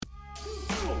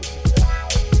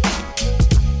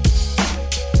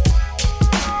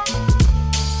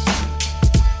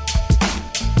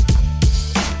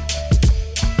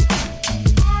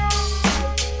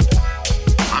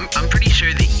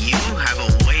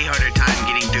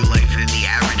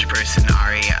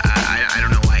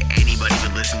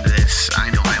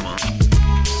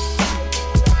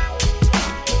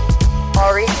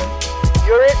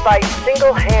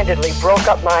allegedly broke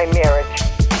up my marriage.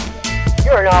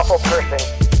 You're an awful person.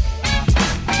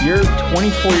 You're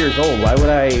 24 years old. Why would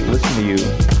I listen to you?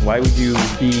 Why would you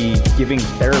be giving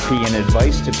therapy and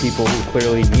advice to people who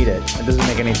clearly need it? It doesn't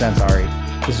make any sense, Ari.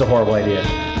 This is a horrible idea.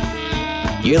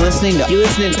 You're listening to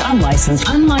Unlicensed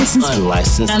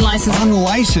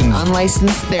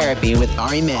Therapy with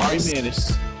Ari Manis.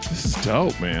 This is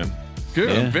dope, man. Good.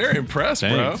 Yeah. I'm very impressed,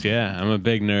 Thanks. bro. Yeah, I'm a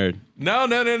big nerd. No.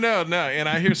 And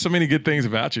I hear so many good things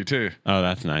about you, too. Oh,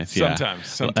 that's nice. Yeah.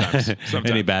 Sometimes.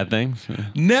 Any bad things?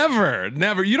 Never.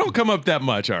 You don't come up that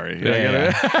much, Ari.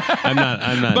 Yeah. I'm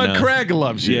not. But no. Craig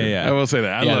loves you. Yeah. I will say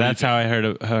that. I love that's you. how I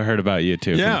heard about you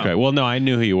too. Yeah. From Craig. Well, no, I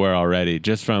knew who you were already.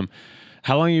 Just from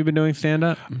how long have you been doing stand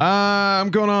up?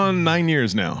 I'm going on 9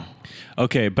 years now.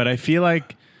 Okay, but I feel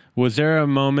like was there a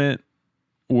moment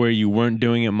where you weren't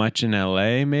doing it much in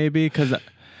LA? Maybe because.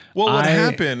 Well, what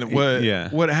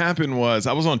happened was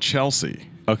I was on Chelsea.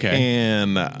 Okay.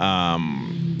 And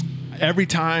every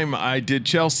time I did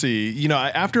Chelsea,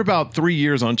 after about 3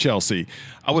 years on Chelsea,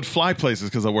 I would fly places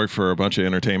because I worked for a bunch of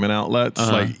entertainment outlets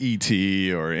like ET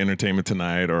or Entertainment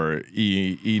Tonight or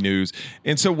E News.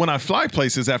 And so when I fly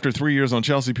places after 3 years on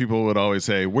Chelsea, people would always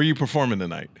say, "Where are you performing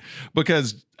tonight?"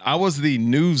 Because I was the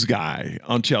news guy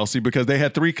on Chelsea because they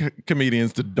had three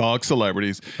comedians, the dog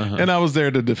celebrities, and I was there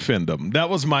to defend them.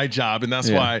 That was my job, and that's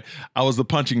why I was the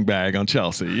punching bag on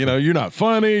Chelsea. You're not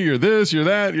funny, you're this, you're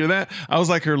that, you're that. I was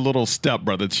like her little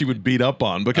stepbrother that she would beat up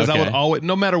on because I would always,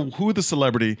 no matter who the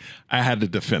celebrity, I had to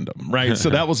defend them, right?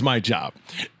 So that was my job.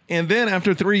 And then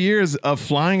after 3 years of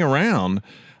flying around,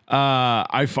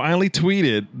 I finally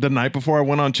tweeted the night before I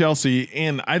went on Chelsea,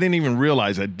 and I didn't even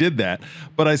realize I did that,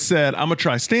 but I said, I'm going to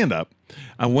try stand-up.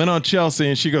 I went on Chelsea,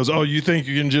 and she goes, "Oh, you think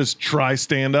you can just try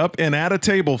stand-up?" And at a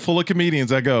table full of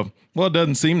comedians, I go, "Well, it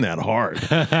doesn't seem that hard.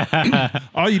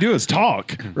 All you do is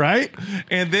talk, right?"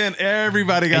 And then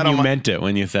everybody got on. You meant it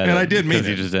when you said it. And I did mean it.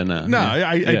 You just didn't know. No,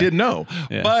 I didn't know.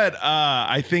 Yeah. But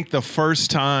I think the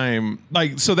first time,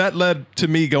 so that led to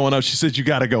me going up. She said, "You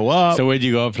got to go up." So where'd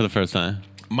you go up for the first time?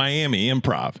 Miami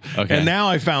Improv. Okay. And now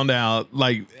I found out,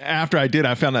 after I did,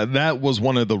 I found out that was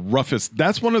one of the roughest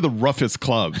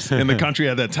clubs in the country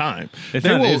at that time.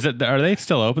 Are they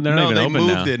still open? They're not even open now. No,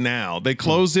 they moved it now. They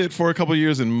closed it for a couple of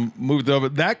years and moved it over.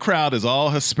 That crowd is all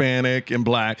Hispanic and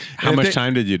black. How much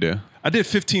time did you do? I did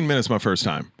 15 minutes my first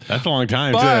time. That's a long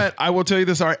time, But I will tell you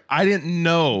this, Art, I didn't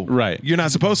know. Right. You're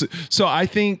not supposed to. So I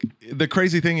think the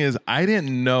crazy thing is I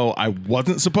didn't know I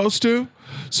wasn't supposed to.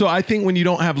 So I think when you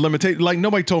don't have limitations,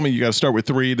 nobody told me you got to start with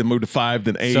 3, then move to 5,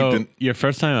 then 8. So your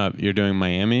first time up, you're doing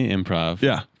Miami Improv.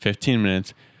 Yeah. 15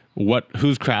 minutes.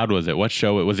 Whose crowd was it? What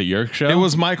show? Was it your show? It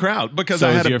was my crowd because so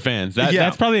I had your fans.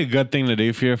 That's probably a good thing to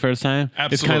do for your first time.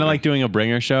 Absolutely. It's kind of like doing a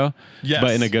bringer show, yes,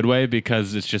 but in a good way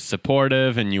because it's just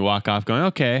supportive and you walk off going,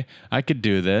 "Okay, I could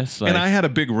do this." And I had a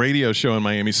big radio show in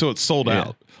Miami, so it sold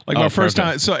out. My first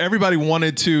time, so everybody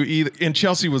wanted to and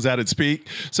Chelsea was at its peak,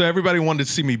 so everybody wanted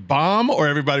to see me bomb or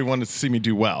everybody wanted to see me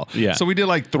do well. Yeah. So we did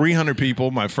 300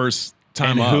 people my first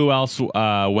time and up. who else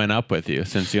went up with you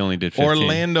since you only did 15?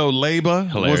 Orlando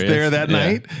Leyba was there that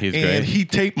night. He's and great. He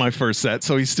taped my first set,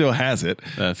 so he still has it.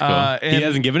 That's cool. He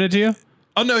hasn't given it to you?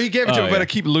 Oh, no, he gave it to me, but I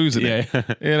keep losing it.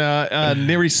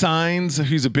 Neri Signs,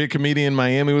 who's a big comedian in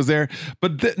Miami, was there.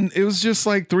 But it was just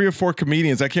 3 or 4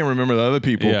 comedians. I can't remember the other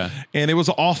people. Yeah. And it was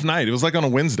an off night. It was on a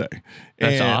Wednesday.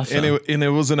 That's awesome. And it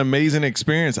was an amazing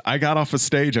experience. I got off a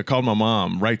stage. I called my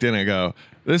mom right then. I go,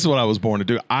 "This is what I was born to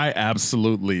do. I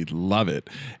absolutely love it."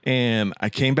 And I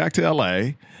came back to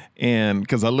LA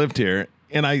because I lived here.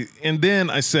 And then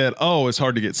I said, "Oh, it's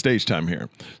hard to get stage time here."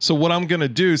 So what I'm gonna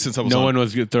do, since I was no one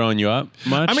was throwing you up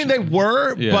much. I mean, they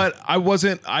were, but I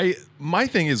wasn't. My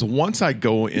thing is, once I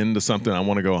go into something, I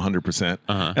want to go 100%,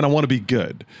 and I want to be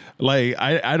good.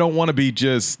 I don't want to be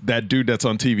just that dude that's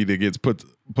on TV that gets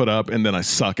put up and then I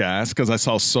suck ass, because I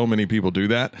saw so many people do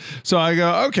that. So I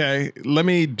go, okay, let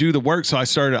me do the work. So I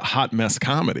started Hot Mess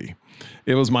Comedy.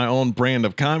 It was my own brand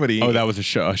of comedy. Oh, that was a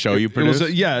show you produced?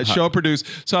 It was a show produced.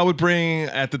 So I would bring,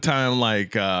 at the time,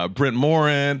 Brent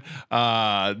Morin,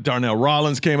 Darnell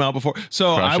Rollins came out before.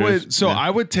 So Crushers. I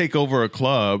would take over a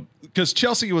club, because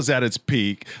Chelsea was at its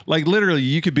peak.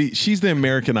 Literally, she's the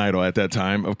American Idol at that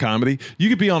time of comedy. You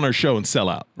could be on her show and sell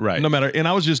out. Right. No matter, and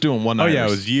I was just doing one-nighters. Oh, yeah,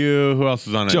 it was you. Who else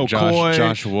was on it? Joe Coy.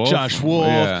 Josh Wolf.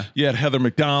 Yeah. You had Heather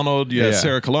McDonald. You had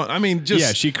Sarah Colon. I mean,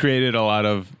 she created a lot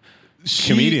of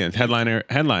comedians,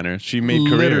 headliners. She made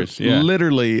careers.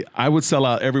 Literally, I would sell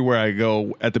out everywhere I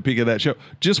go at the peak of that show.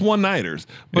 Just one-nighters.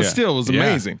 But still, it was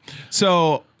amazing.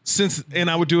 So,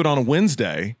 and I would do it on a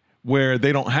Wednesday, where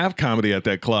they don't have comedy at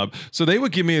that club. So they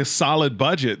would give me a solid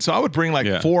budget. So I would bring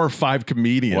like 4 or 5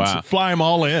 comedians, fly them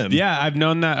all in. Yeah, I've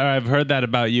known that, or I've heard that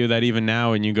about you, that even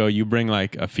now when you go, you bring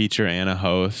like a feature and a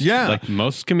host. Yeah. Like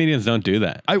most comedians don't do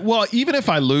that. Well, even if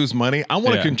I lose money, I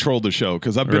want to control the show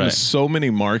because I've been to so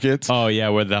many markets. Oh, yeah,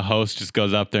 where the host just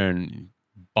goes up there and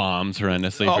bombs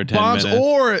horrendously for 10 minutes.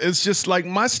 Or it's just like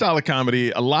my style of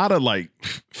comedy. A lot of like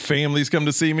families come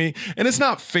to see me, and it's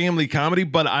not family comedy,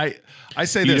 but I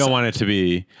say you this. don't want it to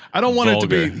be I don't want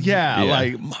vulgar. it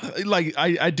to be, like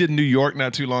I did New York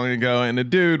not too long ago, and the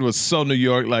dude was so New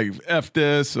York, like F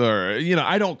this, or,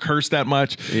 I don't curse that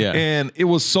much. Yeah. And it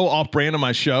was so off brand of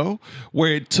my show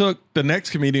where it took the next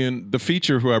comedian, the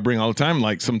feature who I bring all the time,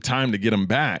 like some time to get him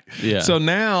back. Yeah. So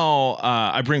now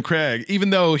I bring Craig, even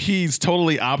though he's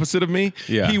totally opposite of me,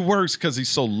 he works because he's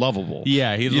so lovable.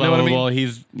 Yeah, he's you lovable. Know what I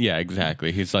mean?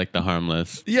 Exactly. He's like the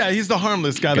harmless. Yeah, he's the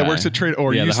harmless guy that works at trade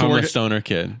or the used to work harmless at stoner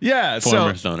kid. Yeah,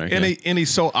 former stoner kid. And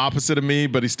he's so opposite of me,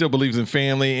 but he still believes in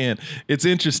family. And it's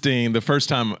interesting. The first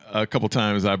time, a couple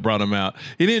times I brought him out,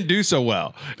 he didn't do so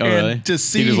well. Oh, and really? To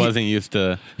see, he just wasn't used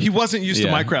to. He wasn't used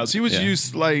to my crowds. He was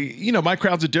used my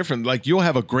crowds are different. Like you'll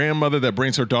have a grandmother that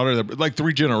brings her daughter, like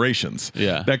 3 generations.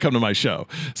 That come to my show.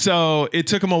 So it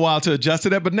took him a while to adjust to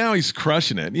that, but now he's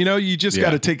crushing it. You just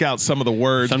got to take out some of the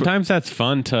words. Sometimes that's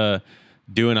fun to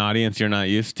do an audience you're not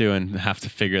used to and have to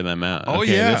figure them out. Oh,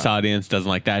 okay, yeah. This audience doesn't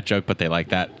like that joke, but they like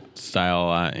that style a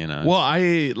lot,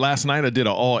 Well, last night I did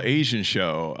an all Asian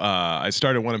show. I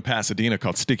started one in Pasadena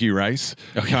called Sticky Rice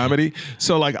Comedy.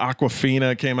 So like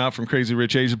Aquafina came out from Crazy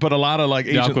Rich Asians, but a lot of like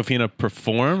Asian. Did Aquafina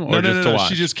perform or No. to watch?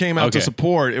 She just came out to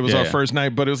support. It was our first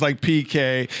night, but it was like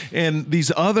PK and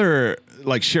these other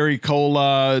like Sherry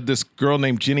Cola, this girl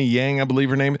named Jenny Yang, I believe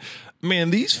her name.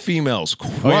 Man, these females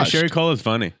crushed. Oh, yeah, Sherry Cola's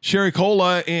funny. Sherry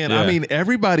Cola, and I mean,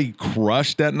 everybody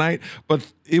crushed that night, but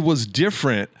it was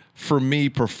different for me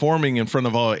performing in front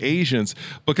of all Asians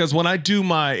because when I do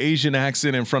my Asian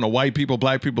accent in front of white people,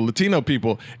 black people, Latino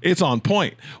people, it's on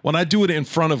point. When I do it in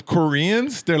front of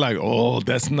Koreans, they're like, "Oh,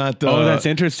 that's not." Oh, that's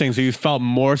interesting. So you felt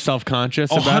more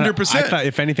self-conscious about 100%. it? I thought,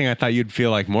 if anything, I thought you'd feel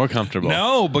like more comfortable.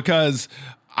 No, because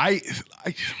I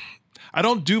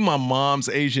don't do my mom's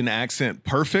Asian accent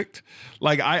perfect.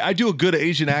 Like I do a good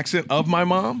Asian accent of my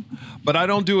mom, but I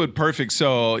don't do it perfect.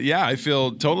 So yeah, I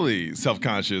feel totally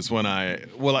self-conscious when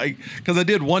because I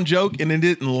did one joke and it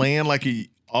didn't land like he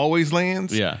always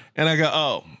lands. Yeah. And I go,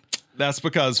 oh, that's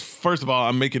because first of all,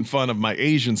 I'm making fun of my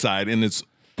Asian side and it's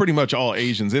pretty much all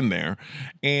Asians in there.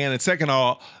 And second of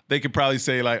all, they could probably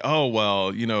say like, oh,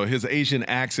 well, his Asian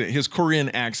accent, his Korean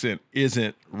accent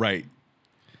isn't right.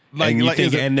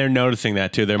 And they're noticing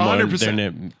that too. They're more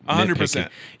 100%. 100%.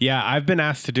 Yeah, I've been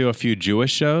asked to do a few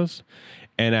Jewish shows,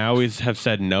 and I always have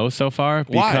said no so far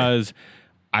because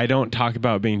I don't talk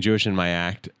about being Jewish in my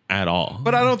act at all.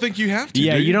 But I don't think you have to.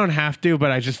 Yeah, you don't have to, but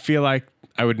I just feel like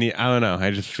I would need. I don't know.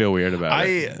 I just feel weird about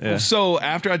it. So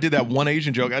after I did that one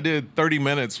Asian joke, I did 30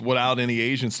 minutes without any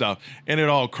Asian stuff, and it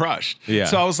all crushed. Yeah.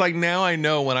 So I was like, now I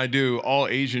know when I do all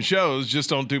Asian shows, just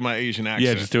don't do my Asian accent.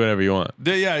 Yeah, just do whatever you want.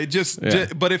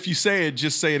 But if you say it,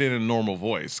 just say it in a normal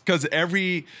voice, because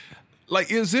it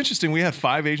was interesting. We had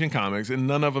 5 Asian comics, and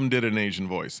none of them did an Asian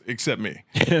voice except me,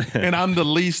 and I'm the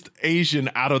least Asian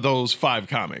out of those 5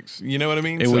 comics. You know what I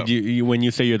mean? Would you when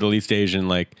you say you're the least Asian,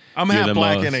 like I'm you're half the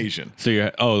black most, and Asian.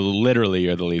 So literally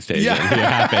you're the least Asian. Yeah. You're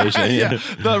half Asian. Yeah.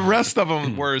 The rest of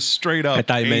them were straight up. I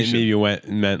thought Asian. maybe you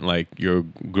meant like you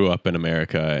grew up in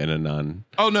America in a non.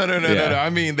 Oh no. I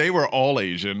mean, they were all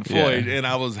Asian, and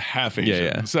I was half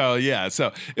Asian. So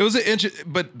it was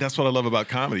but that's what I love about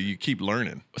comedy. You keep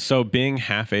learning. So being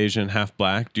half Asian, half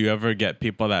black, do you ever get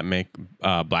people that make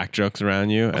black jokes around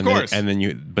you? Of course.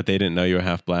 But they didn't know you were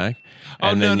half black.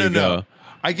 And no.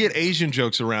 I get Asian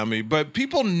jokes around me, but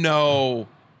people know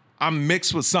I'm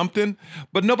mixed with something.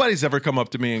 But nobody's ever come up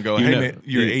to me and go, "Hey, man,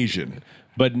 you're Asian."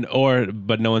 But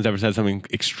no one's ever said something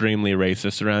extremely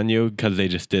racist around you because they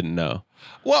just didn't know.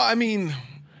 Well, I mean.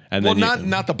 And well,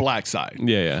 not the black side.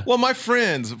 Yeah. Well, my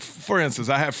friends, for instance,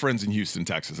 I have friends in Houston,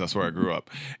 Texas. That's where I grew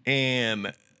up,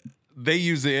 and they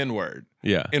use the N-word.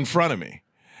 In front of me,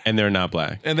 and they're not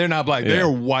black.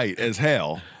 They're white as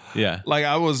hell. Yeah. Like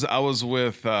I was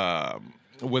with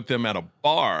them at a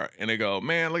bar, and they go,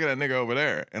 "Man, look at that nigga over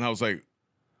there," and I was like,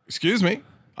 "Excuse me."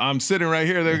 I'm sitting right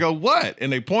here. They go, what?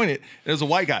 And they point it. There's a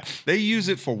white guy. They use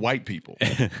it for white people.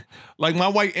 Like my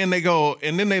white, and they go,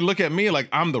 and then they look at me like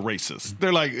I'm the racist.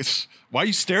 They're like, why are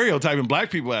you stereotyping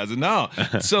black people as it? No.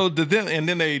 So and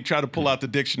then they try to pull out the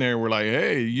dictionary and we're like,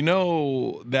 hey, you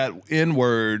know that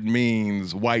N-word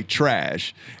means white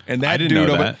trash. And that I didn't dude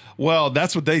know over that. well,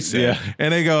 that's what they said. Yeah.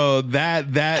 And they go,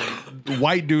 that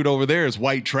white dude over there is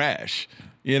white trash.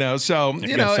 You know, so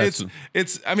you know,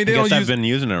 it's. I mean, they don't use. I've been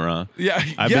using it wrong. Yeah,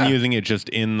 I've been using it just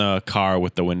in the car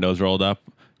with the windows rolled up,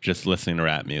 just listening to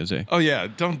rap music. Oh yeah,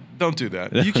 don't do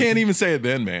that. You can't even say it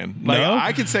then, man. Like No?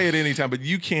 I can say it anytime, but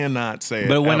you cannot say it.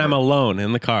 But when ever. I'm alone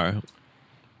in the car,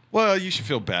 well, you should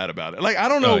feel bad about it. Like I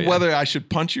don't know whether I should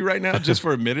punch you right now just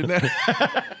for admitting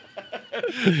that.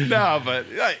 No, but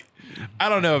I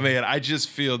don't know, man. I just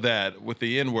feel that with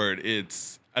the N-word,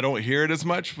 I don't hear it as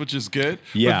much, which is good.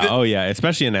 yeah,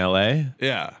 especially in LA.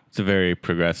 Yeah. It's a very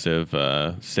progressive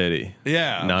city.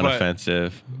 Yeah,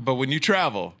 non-offensive. But when you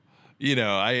travel, you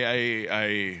know,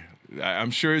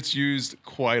 I'm sure it's used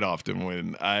quite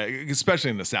often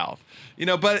especially in the South. You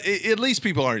know, but at least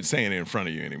people aren't saying it in front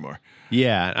of you anymore.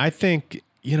 Yeah, I think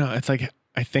it's like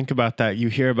I think about that. You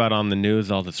hear about on the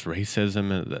news all this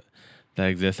racism that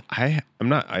exists. I'm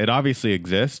not. It obviously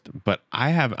exists, but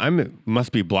I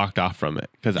must be blocked off from it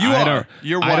because I don't.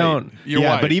 You're white. I don't. You're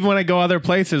yeah, white. but even when I go other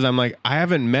places, I'm like, I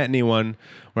haven't met anyone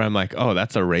where I'm like, oh,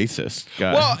 that's a racist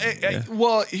guy. Well,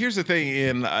 well, here's the thing.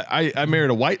 And I married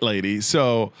a white lady,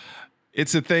 so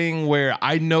it's a thing where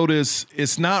I notice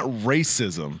it's not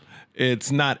racism.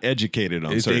 It's not educated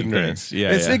on certain ignorance. things.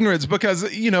 Yeah, it's ignorance because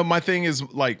my thing is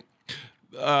like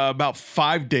about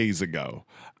 5 days ago.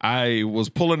 I was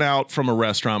pulling out from a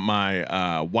restaurant.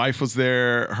 My wife was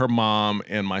there, her mom,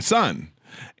 and my son.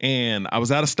 And I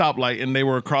was at a stoplight, and they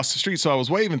were across the street, so I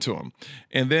was waving to them.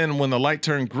 And then when the light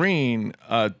turned green,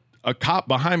 a cop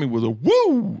behind me was a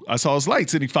woo! I saw his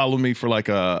lights, and he followed me for like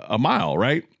a mile,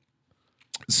 right?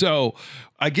 So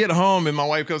I get home and my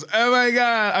wife goes, oh my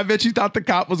God, I bet you thought the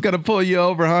cop was going to pull you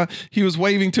over, huh? He was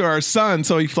waving to our son,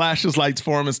 so he flashed his lights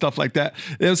for him and stuff like that.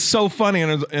 It was so funny,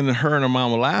 and her and her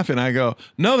mom were laughing. I go,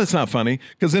 no, that's not funny,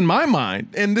 because in my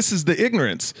mind, and this is the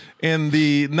ignorance and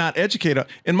the not educated,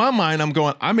 in my mind, I'm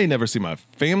going, I may never see my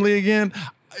family again.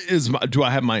 Do I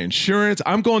have my insurance?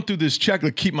 I'm going through this check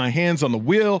to keep my hands on the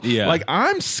wheel. Yeah. Like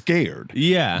I'm scared.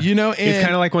 Yeah. And it's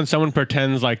kind of like when someone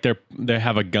pretends like they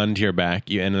have a gun to your back,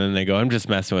 and then they go, I'm just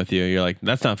messing with you. You're like,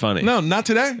 that's not funny. No, not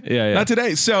today. Yeah. Not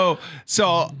today. So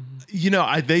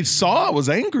they saw I was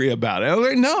angry about it. I was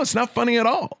like, no, it's not funny at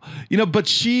all. But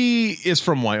she is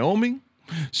from Wyoming.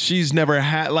 She's never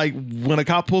had, like, when a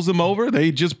cop pulls them over,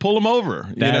 they just pull them over.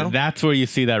 That's where you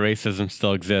see that racism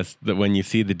still exists. That when you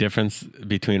see the difference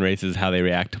between races, how they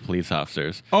react to police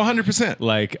officers. Oh, 100%.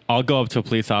 Like, I'll go up to a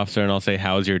police officer and I'll say,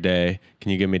 how's your day?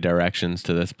 Can you give me directions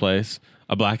to this place?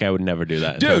 A black guy would never do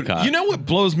that. Dude, you know what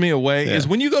blows me away is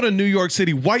when you go to New York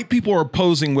City, white people are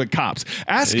posing with cops,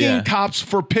 asking cops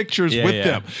for pictures with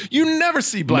them. You never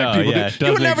see black people do.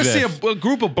 You would never see a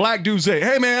group of black dudes say,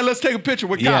 hey, man, let's take a picture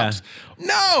with cops.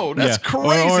 No, that's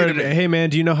crazy. Or hey, man,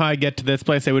 do you know how I get to this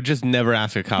place? They would just never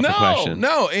ask a cop a question.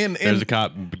 No, and there's a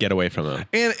cop, get away from them.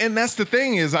 And that's the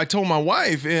thing is I told my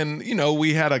wife, and,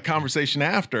 we had a conversation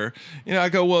after, I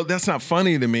go, well, that's not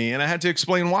funny to me. And I had to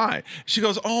explain why. She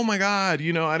goes, oh my God,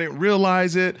 I didn't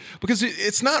realize it because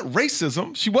it's not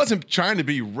racism. She wasn't trying to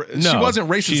be, she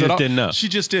wasn't racist at all. Didn't know. She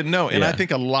just didn't know. And I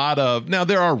think now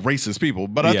there are racist people,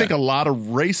 but I think a lot of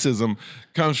racism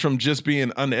comes from just being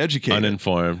uneducated,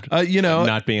 uninformed,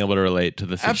 not being able to relate to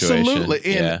the situation.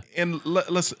 Absolutely. And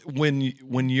let's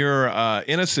when you're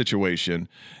in a situation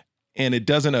and it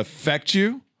doesn't affect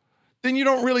you, then you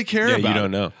don't really care about it. You don't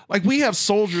know. Like we have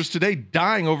soldiers today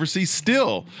dying overseas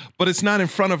still, but it's not in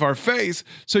front of our face,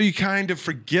 so you kind of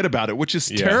forget about it, which is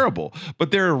terrible. But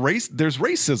there's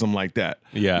racism like that.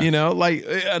 Yeah. Like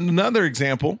another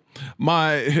example,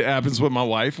 it happens with my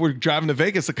wife. We're driving to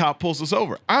Vegas, the cop pulls us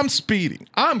over. I'm speeding.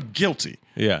 I'm guilty.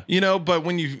 Yeah. But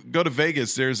when you go to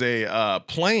Vegas, there's a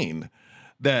plane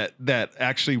that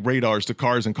actually radars the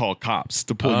cars and call cops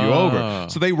to pull you over.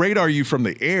 So they radar you from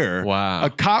the air. Wow.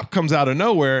 A cop comes out of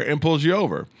nowhere and pulls you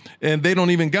over. And they don't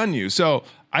even gun you. So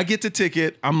I get the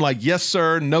ticket. I'm like, yes,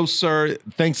 sir. No, sir.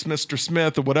 Thanks, Mr.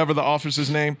 Smith, or whatever the officer's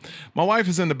name. My wife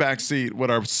is in the back seat with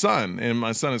our son, and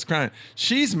my son is crying.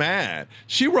 She's mad.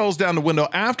 She rolls down the window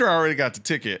after I already got the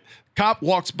ticket. Cop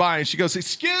walks by, and she goes,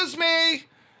 excuse me.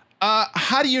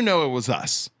 How do you know it was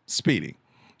us speeding?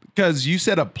 because you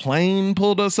said a plane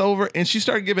pulled us over, and she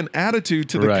started giving attitude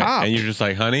to the cop. And you're just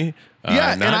like, honey,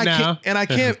 yeah, not now. I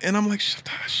can't, and I'm like, shut the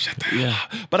hell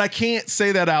up. But I can't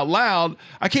say that out loud.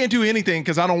 I can't do anything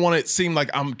because I don't want it to seem like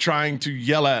I'm trying to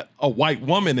yell at a white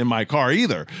woman in my car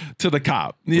either to the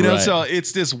cop. You know, so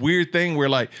it's this weird thing where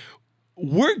like,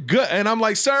 we're good. And I'm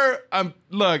like, sir,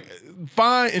 look,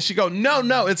 fine. And she go,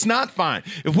 no, it's not fine.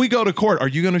 If we go to court, are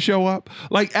you going to show up?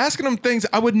 Like asking them things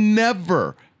I would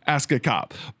never ask a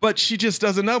cop. But she just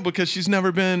doesn't know because she's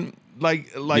never been like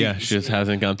she just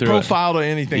hasn't gone through profiled or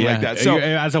anything like that. So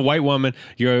as a white woman,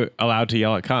 you're allowed to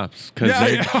yell at cops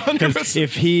because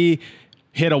if he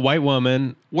hit a white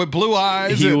woman with blue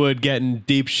eyes, he would get in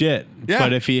deep shit. Yeah.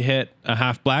 But if he hit a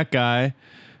half black guy,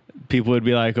 people would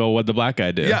be like, "Oh, what'd the black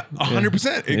guy do?" Yeah,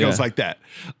 100%. It goes like that.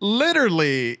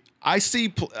 Literally, I see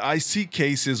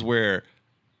cases where,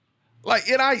 like,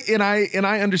 and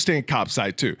I understand cop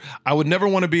side too. I would never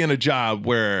want to be in a job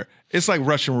where it's like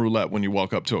Russian roulette when you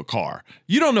walk up to a car.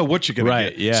 You don't know what you're gonna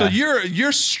get. Yeah. So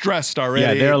you're stressed already.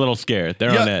 Yeah, they're a little scared.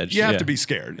 They're on edge. You have to be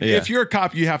scared. Yeah. If you're a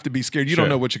cop, you have to be scared. You don't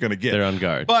know what you're gonna get. They're on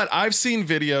guard. But I've seen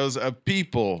videos of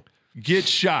people get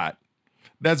shot.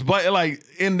 That's like,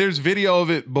 and there's video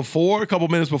of it before, a couple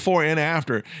minutes before and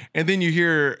after, and then you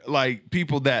hear like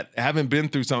people that haven't been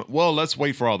through something. Well, let's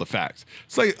wait for all the facts.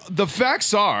 It's like the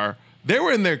facts are they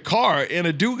were in their car and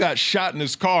a dude got shot in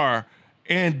his car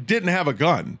and didn't have a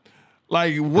gun.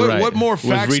 Like what more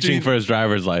facts? Was reaching for his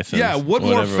driver's license. Yeah, what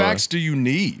more facts do you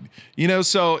need? You know,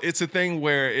 so it's a thing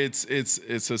where it's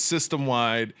a system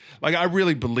wide. Like I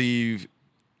really believe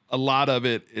a lot of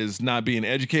it is not being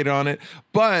educated on it,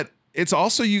 but it's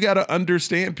also you got to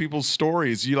understand people's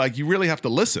stories. You really have to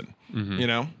listen. You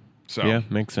know, so yeah,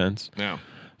 makes sense. Yeah.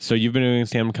 So you've been doing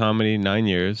stand-up comedy 9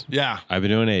 years. Yeah. I've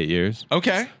been doing 8 years.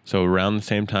 Okay. So around the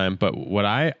same time. But what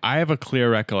I have a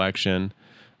clear recollection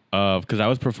of, because I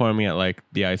was performing at like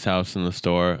the Ice House in the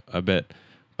store a bit,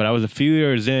 but I was a few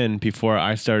years in before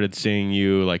I started seeing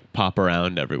you like pop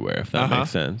around everywhere, if that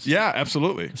makes sense. Yeah,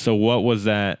 absolutely. So what was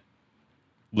that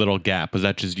little gap? Was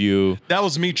that just you? That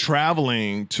was me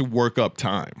traveling to work up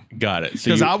time. Got it.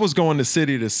 Because I was going to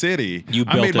city. You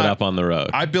built it up on the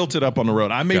road. I built it up on the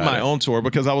road. I made my own tour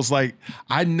because I was like,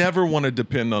 I never want to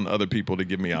depend on other people to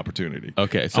give me opportunity.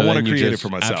 Okay. So I want to create it for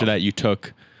myself. After that, you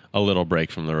took a little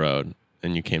break from the road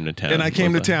and you came to town. And I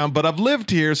came to town, but I've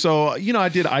lived here. So, you know, I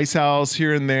did Ice House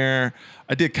here and there.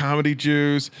 I did Comedy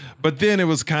Juice. But then it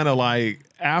was kind of like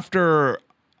after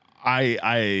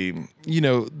I you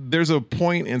know, there's a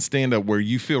point in stand-up where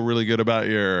you feel really good about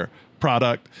your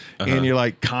product and you're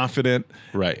like confident.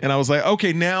 Right. And I was like,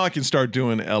 okay, now I can start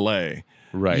doing LA.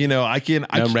 Right. You know,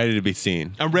 I'm ready to be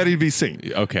seen. I'm ready to be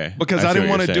seen. Okay. Because I didn't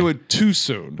want to do it too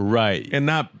soon. Right. And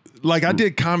not, like I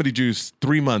did Comedy Juice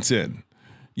 3 months in.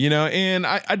 You know, and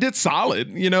I did solid,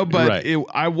 you know, but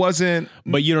I wasn't.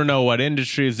 But you don't know what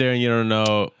industry is there, and you don't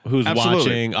know who's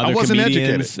watching, other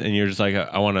comedians, and you're just like,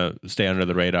 I want to stay under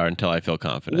the radar until I feel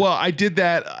confident. Well, I did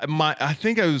that. I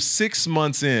think I was 6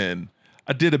 months in.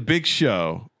 I did a big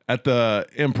show at the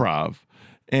Improv,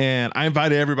 and I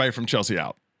invited everybody from Chelsea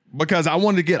out because I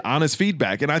wanted to get honest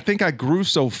feedback. And I think I grew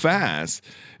so fast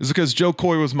is because Joe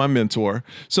Coy was my mentor.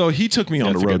 So he took me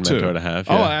on the road too. Mentor to have,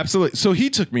 Oh, absolutely. So he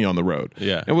took me on the road.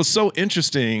 Yeah. And what's so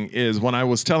interesting is when I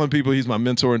was telling people he's my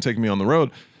mentor and taking me on the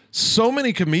road, so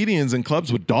many comedians and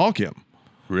clubs would dog him.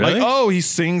 Really? Like, oh, he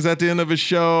sings at the end of his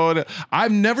show.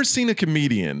 I've never seen a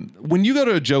comedian. When you go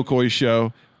to a Joe Coy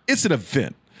show, it's an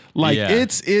event. Like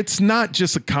it's not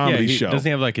just a comedy show. Doesn't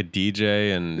he have like a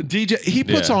DJ and he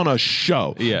puts on a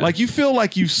show. Yeah. Like you feel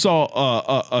like you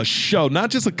saw a show,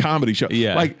 not just a comedy show.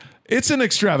 Yeah. Like it's an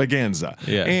extravaganza.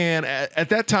 Yeah. And at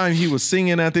that time he was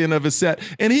singing at the end of his set,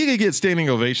 and he could get standing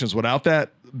ovations without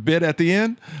that bit at the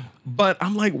end. But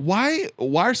I'm like, why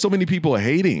are so many people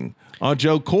hating on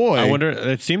Joe Coy? I wonder,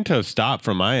 it seemed to have stopped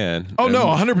from my end. Oh, no,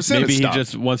 100% Maybe it stopped. he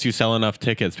just, once you sell enough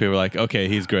tickets, people are like, okay,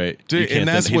 he's great. Dude, he's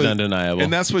undeniable.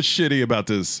 And that's what's shitty about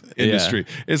this industry.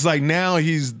 It's like now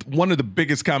he's one of the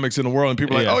biggest comics in the world, and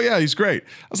people are like, oh, yeah, he's great.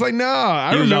 I was like,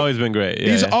 nah. He's always been great.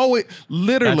 Yeah, he's always,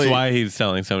 literally. That's why he's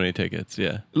selling so many tickets,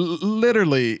 yeah.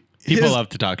 Literally. People love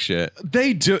to talk shit.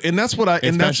 They do, and that's what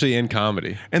especially in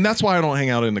comedy. And that's why I don't hang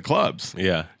out in the clubs.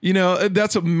 Yeah, you know,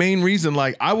 that's a main reason.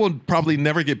 Like, I will probably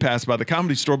never get passed by the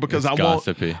Comedy Store because it's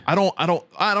gossipy. I don't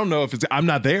know if I'm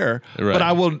not there, right. But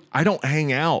I don't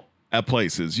hang out at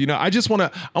places. You know, I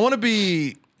want to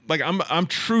be. Like I'm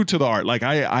true to the art. Like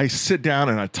I sit down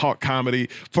and I talk comedy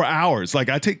for hours. Like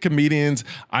I take comedians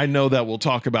I know that will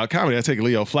talk about comedy. I take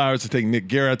Leo Flowers, I take Nick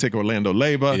Guerra, I take Orlando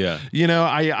Leyba. Yeah. You know,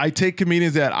 I take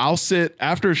comedians that I'll sit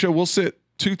after a show. We'll sit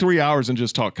 2-3 hours and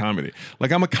just talk comedy.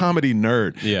 Like I'm a comedy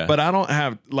nerd, but I don't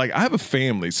have I have a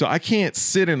family, so I can't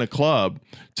sit in a club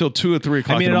till 2 or 3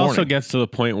 o'clock. I mean, in the morning. it also gets to the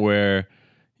point where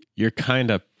you're kind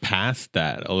of past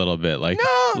that a little bit. Like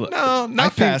no,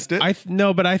 not past it.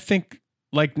 But I think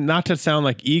like not to sound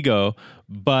like ego,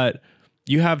 but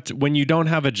you have when you don't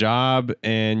have a job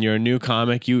and you're a new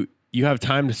comic, you have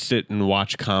time to sit and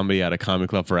watch comedy at a comedy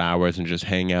club for hours and just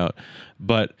hang out,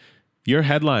 but you're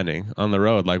headlining on the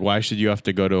road. Like, why should you have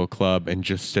to go to a club and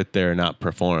just sit there and not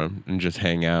perform and just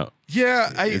hang out?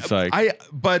 Yeah, I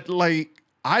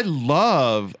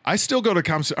still go to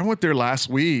comedy. I went there last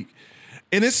week,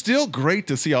 and it's still great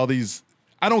to see all these.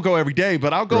 I don't go every day,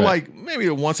 but I'll go like maybe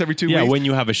once every 2 weeks. Yeah, when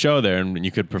you have a show there and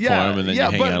you could perform and then you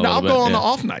hang out a little I'll bit. go on the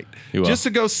off night just to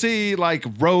go see like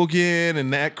Rogan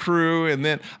and that crew, and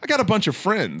then I got a bunch of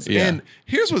friends. Yeah. And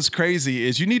here's what's crazy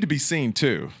is you need to be seen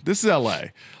too. This is LA.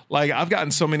 Like I've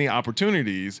gotten so many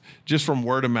opportunities just from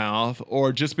word of mouth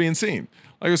or just being seen.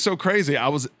 Like it was so crazy.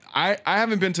 I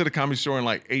haven't been to the Comedy Store in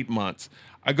like 8 months.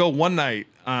 I go one night.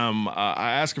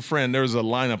 I asked a friend. There was a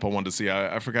lineup I wanted to see.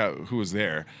 I forgot who was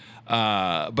there.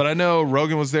 But I know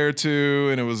Rogan was there too,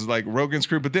 and it was like Rogan's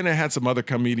crew, but then it had some other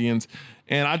comedians.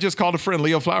 And I just called a friend,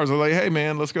 Leo Flowers. I was like, hey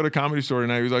man, let's go to Comedy Store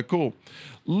tonight. He was like, cool.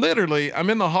 Literally, I'm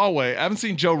in the hallway. I haven't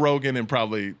seen Joe Rogan in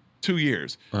probably 2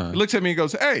 years. He looks at me and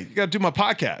goes, hey, you got to do my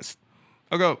podcast.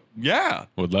 I go, yeah.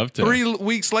 Would love to. 3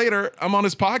 weeks later, I'm on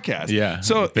his podcast. Yeah.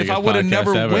 So if I would have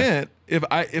never went, if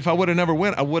I would have never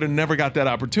went, I would have never got that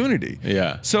opportunity.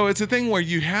 Yeah. So it's a thing where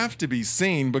you have to be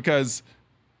seen because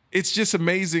it's just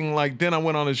amazing. Like then I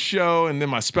went on his show and then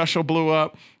my special blew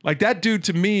up. Like that dude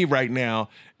to me right now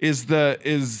he's the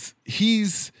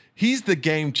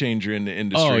game changer in the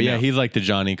industry. Oh yeah, now. he's like the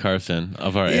Johnny Carson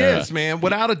of our era. Yes, man,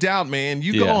 without a doubt, man.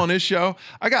 You go on his show,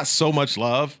 I got so much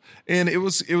love, and it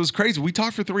was crazy. We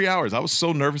talked for 3 hours. I was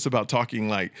so nervous about talking.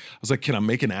 Like I was like, can I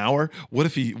make an hour? What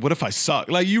if I suck?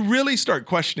 Like you really start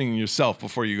questioning yourself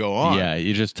before you go on. Yeah,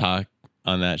 you just talk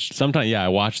on that. Sometimes, I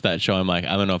watch that show. I'm like,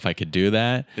 I don't know if I could do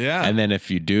that. Yeah. And then if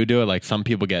you do it, like some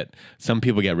people get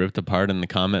ripped apart in the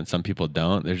comments. Some people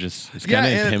don't. It's kind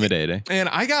of intimidating. And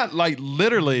I got like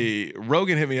literally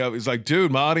Rogan hit me up. He's like,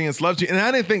 dude, my audience loves you. And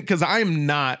I didn't think, because I'm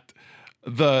not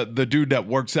the dude that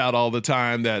works out all the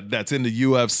time that's in the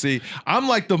UFC. I'm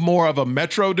like the more of a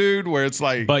metro dude where it's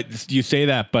like. But you say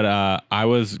that, but I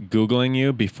was Googling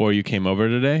you before you came over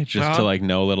today just to like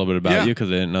know a little bit about you because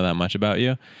I didn't know that much about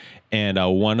you. And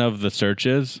one of the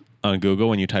searches on Google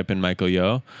when you type in Michael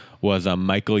Yo was a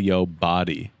Michael Yo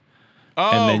body.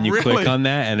 Oh, and then you really? click on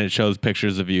that and it shows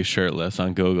pictures of you shirtless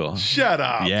on Google. Shut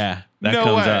up. Yeah. That no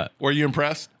comes way. up. Were you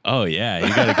impressed? Oh yeah,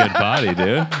 you got a good body,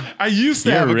 dude. I used to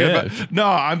You're have a ripped. good body. No,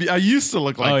 I used to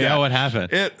look like that. Oh yeah, what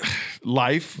happened?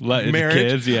 Life, Like, marriage,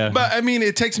 kids, yeah. But I mean,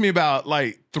 it takes me about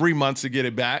like 3 months to get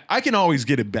it back. I can always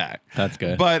get it back. That's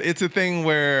good. But it's a thing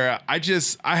where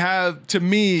to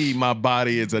me, my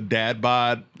body is a dad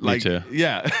bod. Like, me too.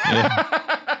 Yeah.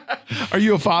 Are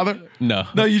you a father? No.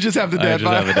 No, you just have the dad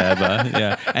bod. I just have a dad bod.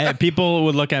 Yeah. And people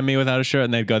would look at me without a shirt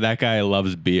and they'd go, that guy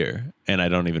loves beer. And I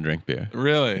don't even drink beer.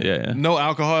 Really? Yeah. No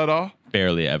alcohol at all?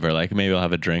 Barely ever. Like maybe I'll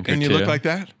have a drink or two. And you look like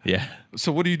that? Yeah.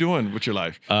 So what are you doing with your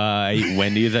life? I eat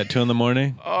Wendy's at 2 a.m.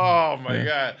 Oh my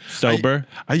God. Sober.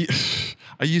 I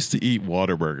used to eat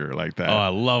Whataburger like that. Oh, I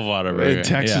love Whataburger. In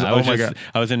Texas, Yeah, oh my God.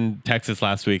 I was in Texas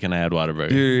last week and I had Whataburger.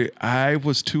 Dude, I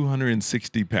was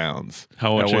 260 pounds.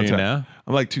 How much at are one you time. now?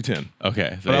 I'm like 210.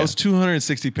 Okay. So But I was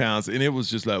 260 pounds, and it was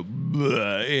just like,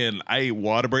 bleh, and I ate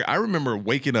Whataburger. I remember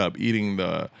waking up eating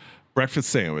the breakfast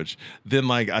sandwich. Then,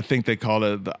 like, I think they called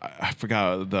it, I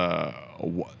forgot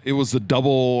it was the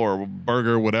double or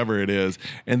burger, whatever it is.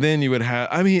 And then you would have,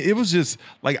 I mean, it was just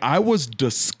like, I was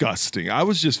disgusting. I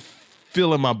was just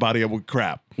filling my body up with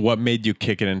crap. What made you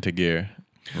kick it into gear?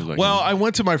 Well, I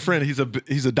went to my friend. He's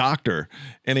a doctor,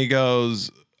 and he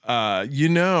goes,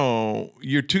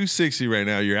 you're 260 right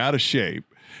now. You're out of shape.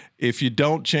 If you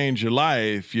don't change your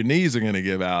life, your knees are going to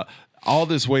give out. All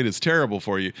this weight is terrible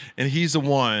for you. And he's the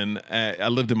one, I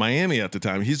lived in Miami at the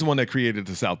time. He's the one that created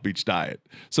the South Beach diet.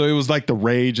 So it was like the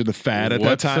rage and the fad at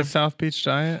that time. What's the South Beach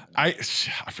diet? I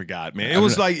forgot, man. It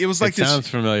was like it this. Sounds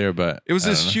familiar, but it was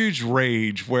this huge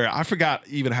rage where I forgot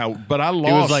even how. But I lost.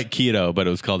 It was like keto, but it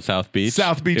was called South Beach.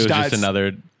 South Beach It was diet. just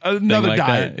another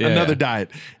diet, that? diet.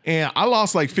 And I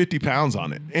lost like 50 pounds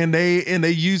on it. And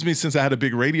they used me since I had a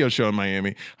big radio show in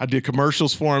Miami. I did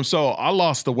commercials for them. So I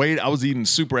lost the weight. I was eating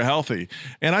super healthy.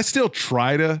 And I still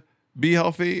try to be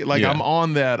healthy. Like I'm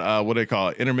on that, what do they call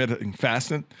it? Intermittent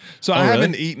fasting. So I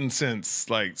haven't eaten since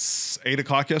like 8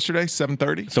 o'clock yesterday,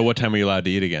 7:30. So what time are you allowed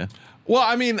to eat again? Well,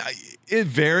 I mean, it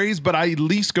varies, but I at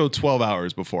least go 12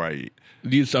 hours before I eat.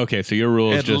 Okay, so your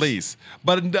rule is At just least.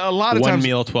 But a lot of one times.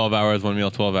 meal 12 hours, one meal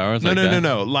 12 hours.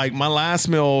 No. Like my last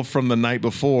meal from the night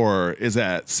before is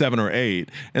at 7 or 8.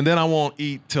 And then I won't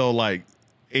eat till like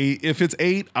 8. If it's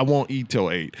 8, I won't eat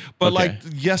till 8. But Okay. like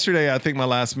yesterday, I think my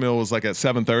last meal was like at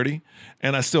 7:30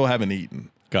 and I still haven't eaten.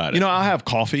 Got it. You know, I'll have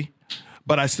coffee,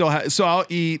 but I still have, so I'll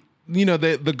eat. You know,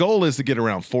 the goal is to get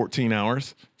around 14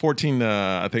 hours, 14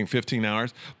 to I think 15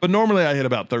 hours. But normally I hit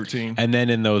about 13. And then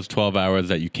in those 12 hours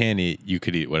that you can eat, you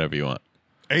could eat whatever you want.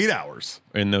 8 hours.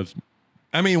 In those,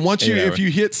 I mean, once 8 if hours.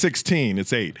 you hit 16,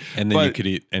 it's 8. and then you But could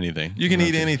eat anything. you can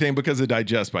eat anything because it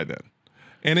digests by then.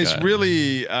 And it's Got it.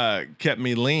 really kept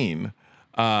me lean.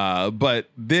 But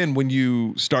then when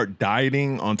you start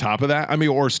dieting on top of that, I mean,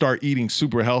 or start eating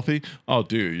super healthy, oh,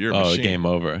 dude, you're a machine. Game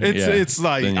over. It's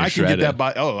like Then you're I can get shredded. that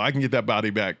body. Oh, I can get that body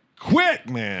back quick,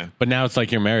 man. But now it's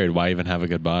like you're married. Why even have a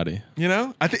good body? You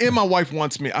know, and my wife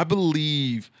wants me. I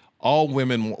believe all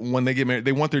women when they get married,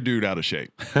 they want their dude out of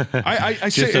shape. I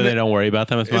Just say, so they don't worry about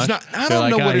them as much. not- I They're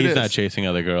don't know what it he's is. not chasing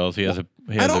other girls. He has a.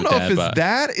 He has I don't a know dad if it's bod.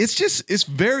 that. It's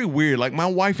very weird. Like my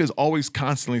wife is always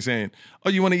constantly saying, "Oh,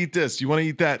 you want to eat this? You want to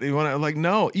eat that? You want to?" Like,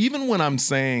 no. Even when I'm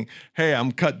saying, "Hey,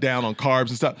 I'm cut down on carbs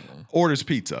and stuff," orders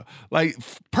pizza like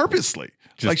purposely.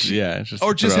 Just- like just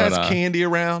or to just throw has it on. candy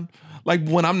around. Like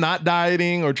when I'm not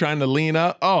dieting or trying to lean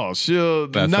up, That's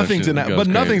when nothing's she in that, goes but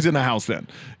crazy. nothing's in the house then,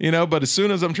 you know. But as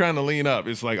soon as I'm trying to lean up,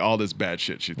 it's like all this bad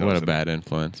shit she throws. What a in. bad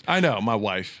influence. I know my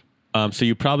wife. So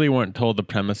you probably weren't told the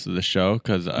premise of the show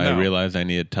because I No. realized I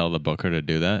needed to tell the booker to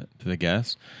do that to the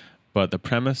guests. But the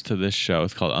premise to this show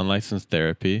is called Unlicensed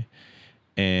Therapy,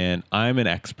 and I'm an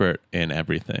expert in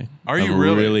everything. Are you I'm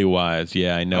really? really wise?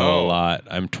 Yeah, I know Oh. a lot.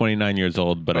 I'm 29 years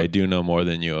old, but I do know more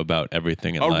than you about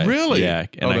everything in Oh, life. really? Yeah.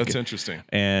 Oh, I that's could- interesting.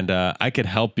 And I could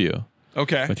help you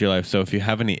Okay. with your life. So if you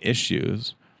have any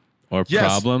issues or Yes.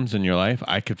 problems in your life,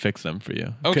 I could fix them for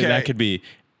you. 'Cause Okay. That could be,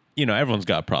 everyone's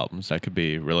got problems. That could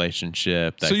be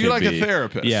relationship. That So you're could like a be-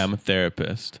 therapist? Yeah, I'm a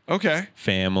therapist. Okay.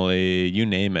 Family, you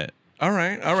name it. All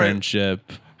right.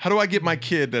 Friendship. How do I get my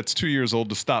kid that's 2 years old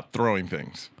to stop throwing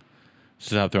things?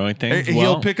 Stop throwing things.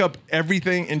 He'll pick up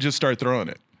everything and just start throwing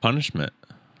it. Punishment.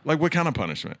 Like what kind of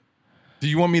punishment? Do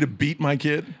you want me to beat my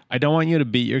kid? I don't want you to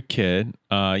beat your kid.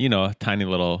 A tiny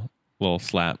little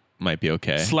slap might be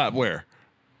okay. Slap where?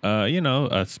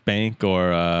 A spank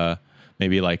or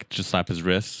maybe like just slap his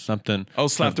wrist, something. Oh,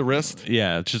 slap the wrist?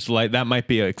 Yeah, just like that might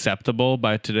be acceptable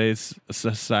by today's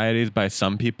societies by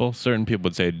some people. Certain people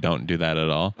would say don't do that at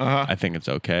all. I think it's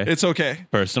okay. It's okay.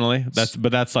 Personally,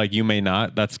 that's like you may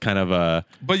not. That's kind of a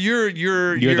But you're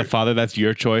the father. That's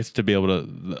your choice to be able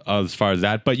to as far as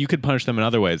that. But you could punish them in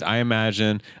other ways. I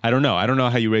imagine. I don't know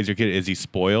how you raise your kid. Is he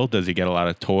spoiled? Does he get a lot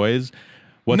of toys?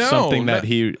 What's No, something that-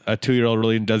 that a 2-year-old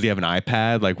really does? He have an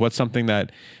iPad? Like what's something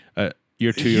that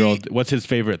your 2-year-old? What's his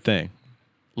favorite thing?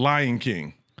 Lion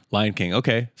King. Lion King.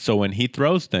 Okay, so when he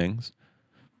throws things,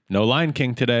 no Lion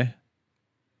King today.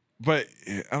 But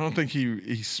I don't think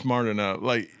he's smart enough.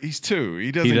 Like he's 2.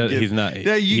 He doesn't. He's not.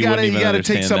 Yeah, he you wouldn't gotta even take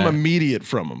understand something that. immediate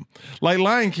from him. Like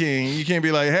Lion King, you can't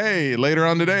be like, hey, later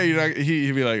on today, you're not,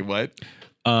 he'd be like, what?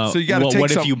 So you gotta take what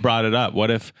if some- you brought it up?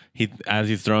 What if as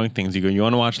he's throwing things, you go, "You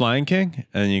want to watch Lion King?"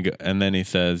 And you go, and then he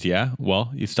says, "Yeah."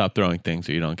 Well, you stop throwing things,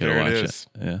 so you don't get There to it watch is.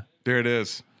 it. Yeah. There it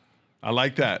is. I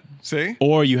like that. See?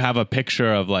 Or you have a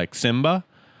picture of like Simba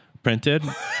printed,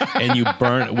 and you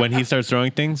burn when he starts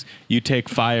throwing things. You take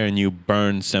fire and you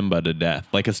burn Simba to death,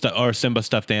 like or Simba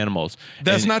stuffed animals.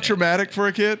 That's And not traumatic for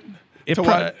a kid. It, to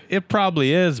pro- watch? it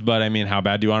probably is, but I mean, how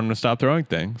bad do you want him to stop throwing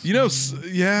things? You know,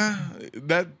 yeah,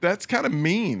 that's kind of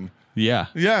mean. Yeah.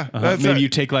 Yeah, that's Maybe it. you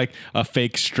take like a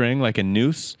fake string, like a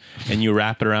noose, and you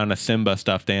wrap it around a Simba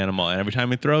stuffed animal. And every time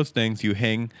he throws things, you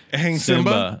hang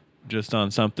Simba? just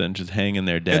on something, just hanging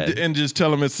there dead. And just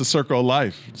tell him it's the circle of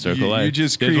life. Circle you, life. You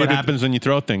just Here's created. what happens when you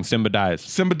throw things. Simba dies.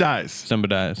 Simba dies. Simba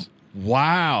dies.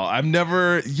 Wow, I've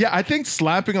never. Yeah, I think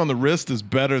slapping on the wrist is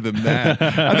better than that.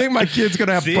 I think my kid's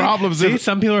gonna have problems. See, if,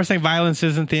 some people are saying violence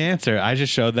isn't the answer. I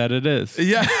just showed that it is.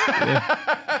 yeah,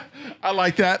 I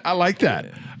like that. I like that.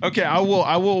 Okay, I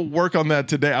will work on that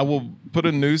today. I will put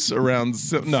a noose around.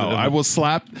 No, I will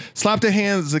slap the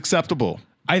hand is acceptable.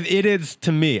 It is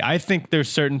to me. I think there's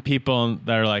certain people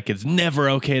that are like, it's never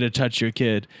okay to touch your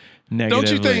kid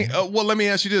negatively. Don't you think? Well, let me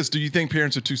ask you this: do you think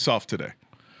parents are too soft today?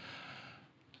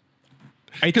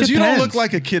 Because you don't look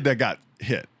like a kid that got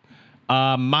hit.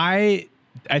 I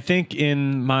think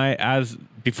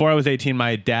before I was 18,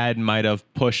 my dad might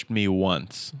have pushed me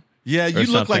once. Yeah, or you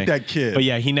look like something. that kid. But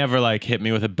yeah, he never like hit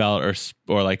me with a belt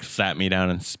or like sat me down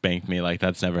and spanked me. Like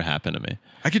that's never happened to me.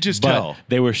 I could just But tell.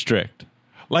 they were strict.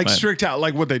 Like Right. strict out,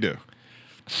 like what they do.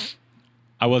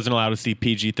 I wasn't allowed to see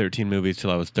PG-13 movies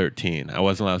till I was 13. I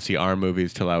wasn't allowed to see R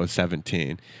movies till I was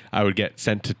 17. I would get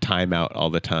sent to timeout all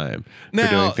the time for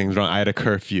doing things wrong. I had a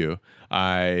curfew.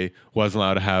 I wasn't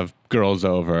allowed to have girls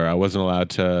over. I wasn't allowed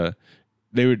to.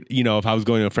 They would, if I was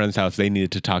going to a friend's house, they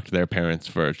needed to talk to their parents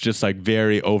first. Just like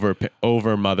very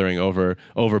over mothering,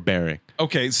 overbearing.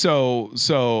 Okay, so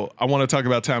I want to talk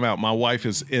about timeout. My wife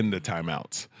is into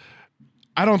timeouts.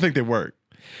 I don't think they work.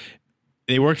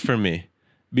 They worked for me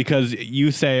because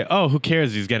you say, "Oh, who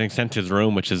cares? He's getting sent to his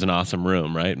room, which is an awesome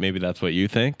room, right?" Maybe that's what you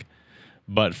think.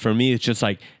 But for me, it's just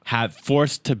like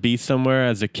forced to be somewhere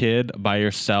as a kid by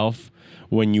yourself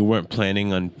when you weren't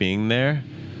planning on being there.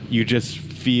 You just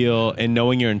feel, and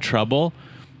knowing you're in trouble.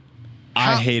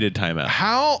 I hated timeouts.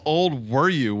 How old were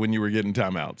you when you were getting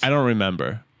timeouts? I don't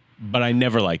remember, but I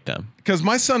never liked them. Because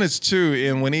my son is 2,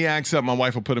 and when he acts up, my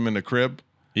wife will put him in the crib.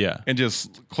 Yeah. And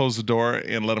just close the door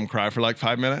and let him cry for like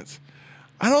 5 minutes.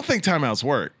 I don't think timeouts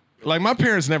work. Like, my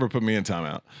parents never put me in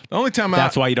timeout. The only timeout.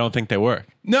 That's why you don't think they work.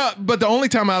 No, but the only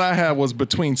timeout I had was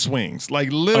between swings.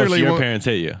 Like, literally. So your parents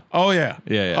hit you. Oh, yeah.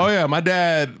 Yeah. Oh, yeah. My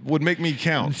dad would make me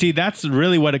count. See, that's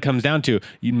really what it comes down to.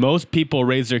 Most people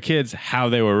raise their kids how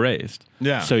they were raised.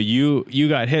 Yeah. So you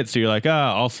got hit, so you're like,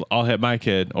 I'll hit my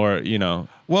kid, or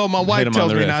Well, my wife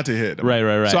tells me not to hit him.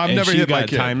 Right. So I've never hit my kid.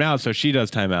 She got timeout, so she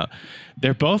does timeout.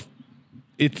 They're both.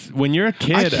 It's when you're a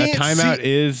kid, a timeout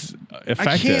is effective.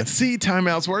 I can't see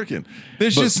timeouts working.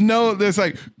 There's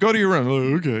like, go to your room.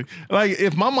 Oh, okay. Like,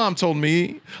 if my mom told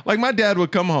me, like, my dad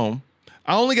would come home.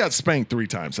 I only got spanked 3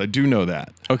 times. I do know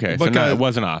that. Okay, so no, it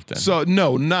wasn't often. So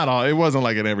no, not all. It wasn't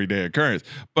like an everyday occurrence.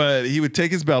 But he would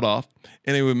take his belt off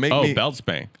and he would make me. Oh, belt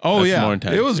spank. Oh, That's yeah. more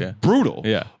intense. It was brutal.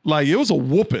 Yeah. Like, it was a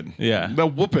whooping. Yeah. The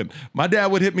whooping. My dad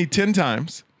would hit me 10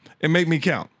 times and make me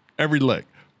count every leg.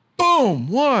 Boom,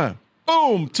 1.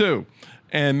 Boom, 2.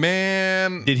 And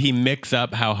man, did he mix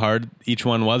up how hard each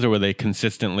one was, or were they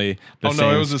consistently the same?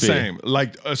 No, it was the speed? same.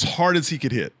 Like, as hard as he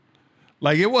could hit.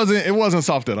 Like, it wasn't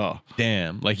soft at all.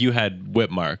 Damn, like you had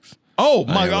whip marks. Oh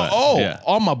my God! Oh, yeah.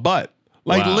 On my butt.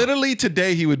 Like, wow. Literally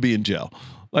today he would be in jail.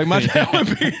 Like, my dad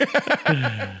would be.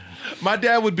 My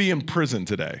dad would be in prison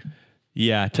today.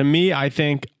 Yeah, to me, I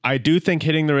do think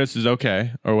hitting the wrist is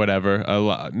okay or whatever.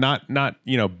 Not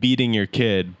beating your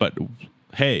kid, but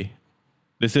hey,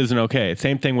 this isn't okay.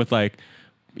 Same thing with like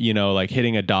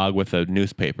hitting a dog with a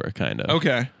newspaper, kind of.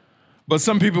 Okay. But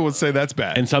some people would say that's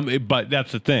bad. But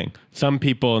that's the thing. Some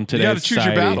people in today's you got to choose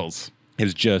your battles.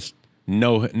 Is just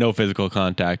no physical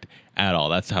contact at all.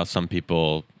 That's how some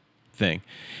people think.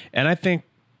 And I think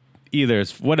either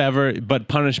it's whatever, but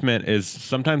punishment is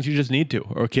sometimes you just need to,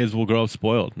 or kids will grow up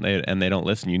spoiled and they don't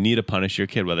listen. You need to punish your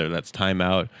kid, whether that's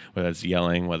timeout, whether that's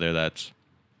yelling, whether that's.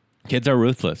 Kids are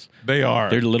ruthless. They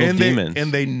are. They're little demons.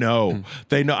 And they know.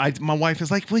 They know. My wife is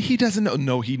like, well, he doesn't know.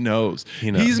 No, he knows.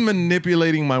 He's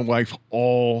manipulating my wife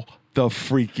all the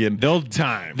freaking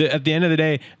time. At the end of the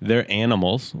day, they're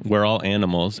animals. We're all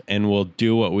animals, and we'll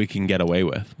do what we can get away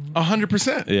with.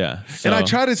 100%. Yeah. And I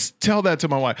try to tell that to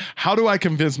my wife. How do I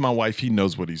convince my wife he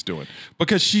knows what he's doing?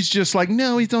 Because she's just like,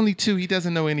 no, he's only 2. He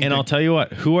doesn't know anything. And I'll tell you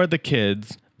what. Who are the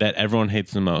kids that everyone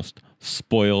hates the most?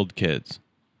 Spoiled kids.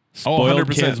 Spoiled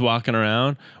kids walking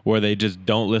around where they just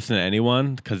don't listen to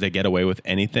anyone because they get away with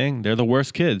anything. They're the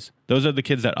worst kids. Those are the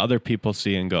kids that other people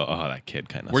see and go, oh, that kid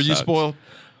kind of sucks. Were you spoiled?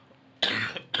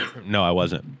 No, I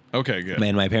wasn't. Okay, good.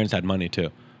 Man, my parents had money too,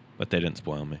 but they didn't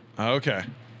spoil me. Okay.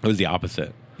 It was the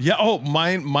opposite. Yeah. Oh,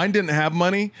 mine didn't have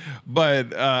money,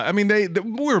 but I mean,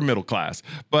 we were middle class.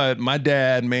 But my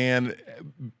dad, man,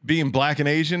 being black and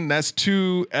Asian, that's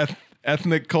 2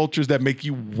 ethnic cultures that make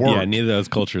you work. Yeah, neither of those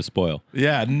cultures spoil.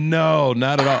 Yeah, no,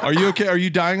 not at all. Are you okay? Are you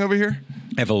dying over here?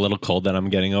 I have a little cold that I'm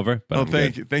getting over. But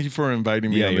thank you for inviting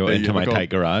me. Yeah, on the you're day into my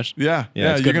tight garage. Yeah.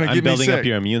 You're gonna get me building sick. up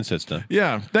your immune system.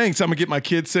 Yeah, thanks. I'm gonna get my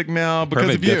kid sick now because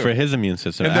Perfect. of you. Good for his immune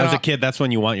system. And then As a kid, that's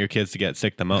when you want your kids to get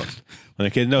sick the most. When a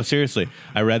kid, no, seriously,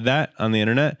 I read that on the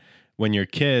internet. When your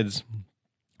kids,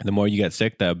 the more you get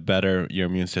sick, the better your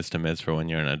immune system is for when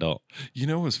you're an adult. You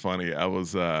know what's funny? I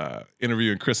was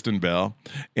interviewing Kristen Bell,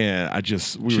 and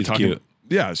we were talking. Cute.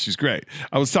 Yeah, she's great.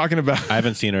 I was talking about. I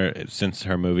haven't seen her since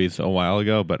her movies a while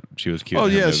ago, but she was cute. Oh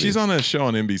in her yeah, movies. she's on a show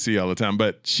on NBC all the time.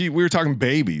 But we were talking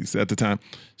babies at the time.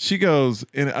 She goes,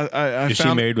 and I Is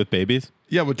found, she married with babies?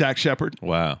 Yeah, with Dax Shepard.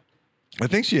 Wow. I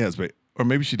think she has, or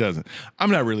maybe she doesn't.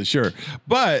 I'm not really sure.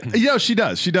 But yeah, she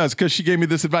does. She does, because she gave me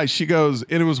this advice. She goes,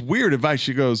 and it was weird advice.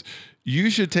 She goes, you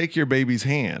should take your baby's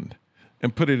hand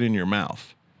and put it in your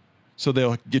mouth so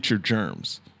they'll get your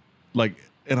germs. Like,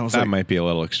 and I was That like, might be a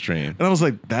little extreme. and I was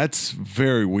like, that's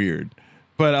very weird.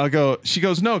 But I'll go, she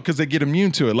goes, no, because they get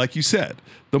immune to it. Like you said,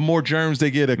 the more germs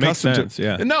they get accustomed sense, to.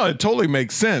 yeah. And no, it totally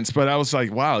makes sense. But I was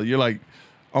like, wow, you're like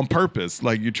on purpose.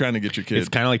 Like you're trying to get your kid. It's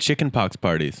kind of like chickenpox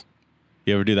parties.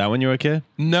 You ever do that when you were a kid?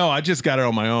 No, I just got it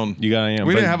on my own. You got it.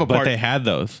 We didn't have a But party. they had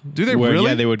those. Do they where, really?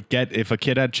 Yeah, they would get, if a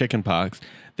kid had chickenpox,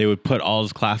 they would put all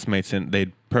his classmates in,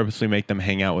 they'd purposely make them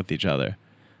hang out with each other.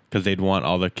 Because they'd want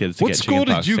all the kids to What get school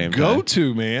chickenpox did you same go time.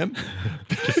 to, man?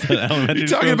 Elementary You're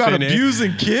talking school about St. Anne.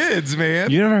 abusing kids, man.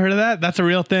 You never heard of that? That's a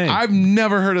real thing. I've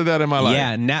never heard of that in my life.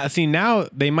 Yeah, now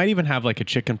they might even have like a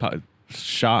chickenpox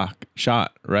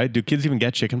shot, right? Do kids even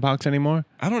get chickenpox anymore?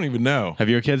 I don't even know. Have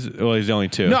your kids? Well, he's only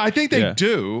 2. No, I think they Yeah.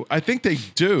 do. I think they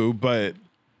do, but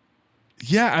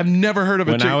yeah, I've never heard of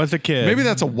a When I was a kid- Maybe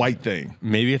that's a white thing.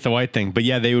 Maybe it's a white thing, but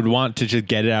yeah, they would want to just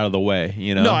get it out of the way,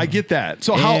 you know? No, I get that.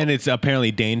 So how? And it's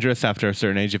apparently dangerous after a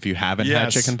certain age if you haven't had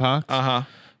Yes. chickenpox. Uh-huh.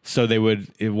 So they would,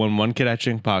 when one kid had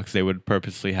chickenpox, they would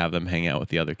purposely have them hang out with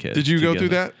the other kids. Did you to go get through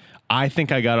them- that? I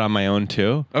think I got it on my own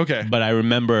too. Okay. But I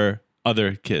remember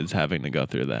other kids having to go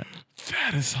through that.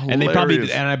 That is hilarious. And they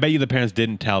probably, and I bet you the parents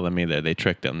didn't tell them either. They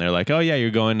tricked them. They're like, oh yeah, you're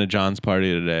going to John's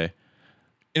party today.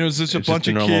 it was just a it's bunch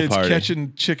just a of normal kids party.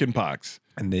 catching chicken pox.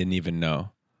 And they didn't even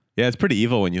know. Yeah, it's pretty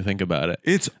evil when you think about it.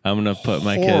 It's I'm going to put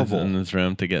my kids horrible. in this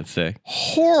room to get sick.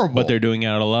 horrible. But they're doing it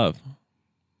out of love.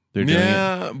 They're doing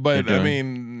yeah, it. but They're I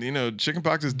doing- mean, chicken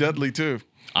pox is deadly too.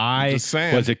 I Just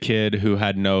saying. was a kid who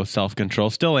had no self-control.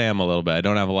 Still am a little bit. I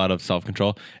don't have a lot of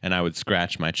self-control. And I would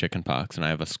scratch my chicken pox. And I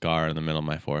have a scar in the middle of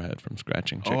my forehead from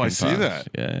scratching chicken I pox. see that.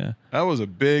 Yeah, That was a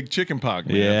big chicken pox,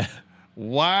 man. yeah.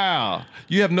 Wow.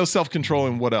 You have no self-control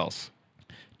in what else?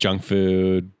 Junk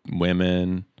food,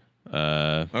 women.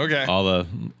 Okay. All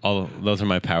those are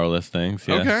my powerless things.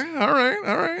 Yeah. Okay. All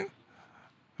right.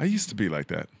 I used to be like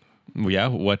that. Yeah.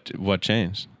 What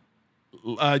changed?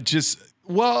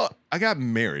 I got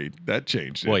married. That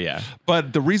changed it. Well, yeah.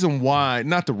 But the reason why,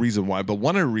 not the reason why, but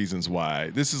one of the reasons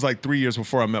why, this is like 3 years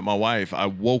before I met my wife, I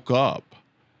woke up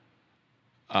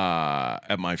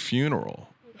at my funeral.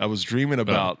 I was dreaming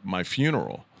about my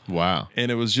funeral. Wow.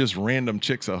 And it was just random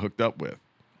chicks I hooked up with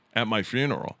at my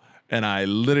funeral. And I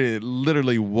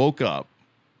literally woke up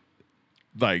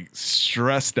like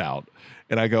stressed out.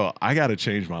 And I go, I got to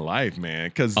change my life, man.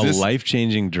 Because A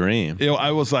life-changing dream.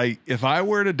 I was like, if I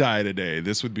were to die today,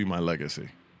 this would be my legacy.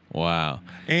 Wow.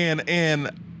 And then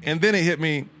it hit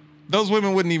me. Those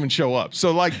women wouldn't even show up.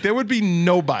 So like there would be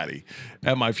nobody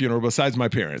at my funeral besides my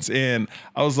parents. And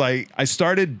I was like, I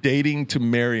started dating to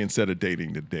marry instead of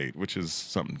dating to date, which is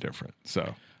something different.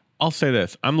 So I'll say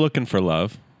this. I'm looking for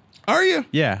love. are you?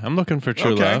 Yeah, I'm looking for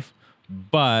true Okay. love.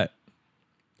 But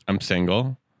I'm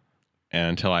single. And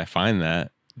until I find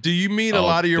that, Do you meet a Oh,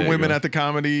 lot of your there you women go. at the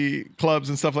comedy clubs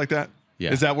and stuff like that?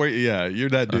 Yeah. Is that where? Yeah, you're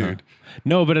that dude.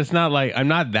 no, but it's not like I'm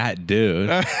not that dude.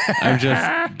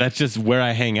 That's just where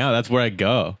I hang out. That's where I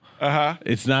go. Uh-huh.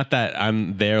 It's not that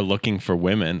I'm there looking for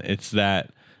women. It's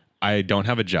that I don't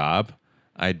have a job.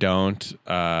 I'm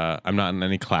not in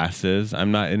any classes.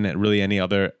 I'm not in really any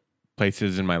other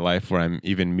places in my life where I'm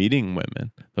even meeting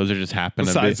women. Those are just happen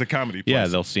to be. Besides the comedy Yeah,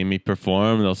 place. they'll see me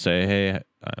perform. They'll say, hey,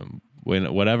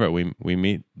 whatever. We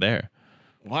meet there.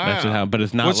 Wow. That's just how, but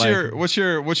it's not what's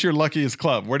your luckiest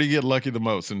club? Where do you get lucky the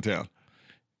most in town?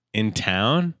 in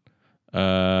town.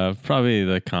 Probably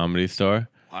the Comedy Store.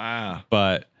 Wow.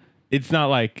 But it's not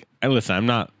like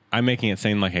I'm making it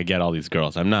seem like I get all these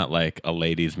girls. I'm not like a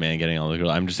ladies' man getting all the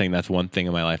girls. I'm just saying that's one thing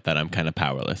in my life that I'm kind of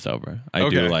powerless over. I do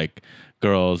Okay. like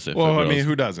girls. If Well, a I mean, girl's-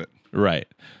 who doesn't? right.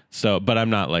 So, but I'm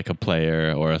not like a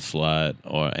player or a slut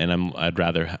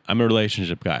I'm a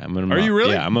relationship guy. Are you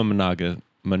really? Yeah, I'm a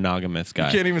monogamous guy.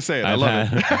 You can't even say it. I I've love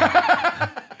it.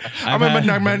 I've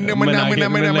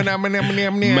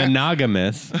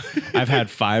monogamous. I've had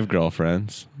 5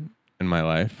 girlfriends in my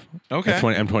life. Okay.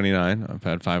 I'm 29. I've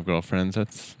had 5 girlfriends.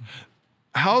 That's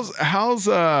How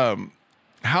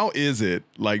is it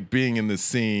like being in this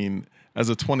scene as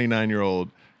a 29-year-old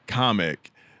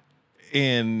comic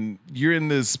and you're in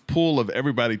this pool of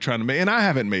everybody trying to make, and I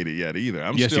haven't made it yet either.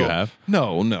 I'm Yes, still, you have.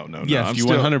 No. yes, I'm you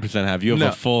still, 100% have. You have No.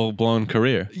 a full blown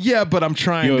career. Yeah, but I'm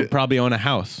trying You to. probably own a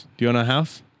house. Do you own a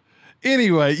house?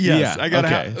 Anyway, yes, yeah. I got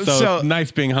okay. to So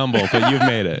nice being humble, but you've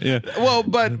made it. Yeah. Well,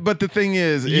 but the thing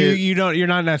is, You're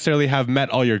not necessarily have met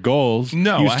all your goals.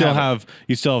 No, you I still haven't.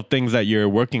 you still have things that you're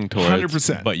working towards.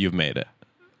 100%. But you've made it.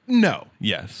 no,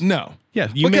 Yes. no,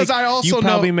 Yes. because I also you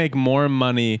probably know make more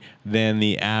money than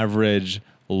the average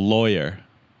lawyer.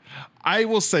 I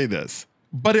will say this,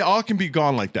 but it all can be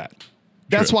gone like that.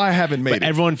 That's True. why I haven't made But it.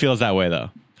 everyone feels that way though.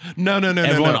 No.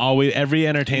 Everyone no. always, every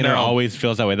entertainer No. always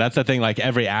feels that way. That's the thing. Like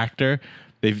every actor,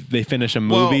 They finish a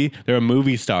movie. They're a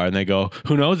movie star, and they go,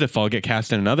 "Who knows if I'll get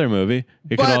cast in another movie?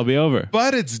 It could all be over."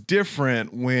 But it's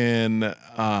different when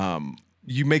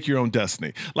you make your own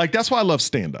destiny. Like that's why I love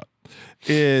stand up.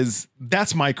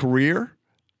 That's my career.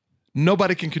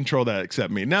 Nobody can control that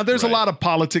except me. Now, there's a lot of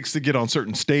politics to get on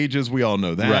certain stages. We all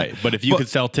know that. Right. But if you could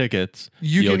sell tickets,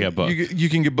 you'll get booked. You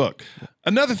can get booked.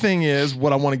 Another thing is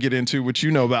what I want to get into, which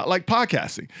you know about, like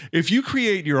podcasting. If you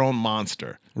create your own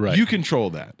monster, you control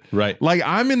that. Right. Like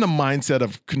I'm in the mindset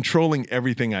of controlling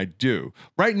everything I do.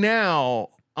 Right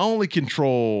now, I only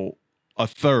control a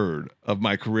third of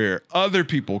my career. Other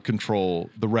people control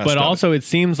the rest. But of also, it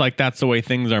seems like that's the way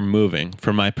things are moving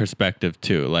from my perspective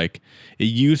too. Like it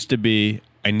used to be,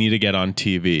 I need to get on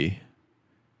TV.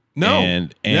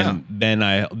 And then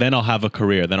I'll have a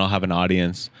career. Then I'll have an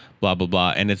audience. Blah blah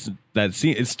blah. And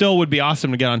it still would be awesome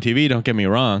to get on TV. Don't get me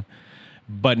wrong.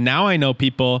 But now I know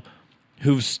people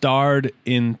who've starred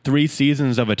in 3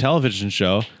 seasons of a television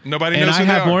show. Nobody knows who they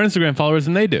and I have are. more Instagram followers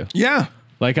than they do. Yeah.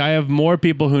 Like I have more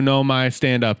people who know my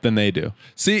stand-up than they do.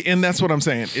 See, and that's what I'm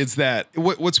saying. It's that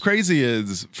what's crazy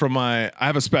is I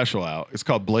have a special out. It's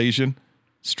called Blasian.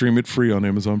 Stream it free on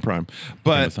Amazon Prime.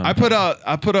 But I put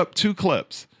up 2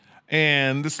 clips,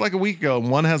 and this is like a week ago.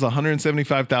 One has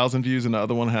 175,000 views, and the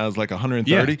other one has like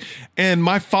 130. Yeah. And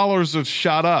my followers have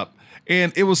shot up,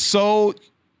 and it was so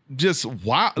just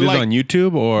wow. This is on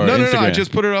YouTube or Instagram? No. I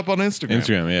just put it up on Instagram.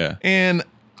 Instagram, yeah. And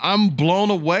I'm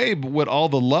blown away with all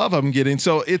the love I'm getting.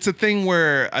 So it's a thing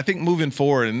where I think moving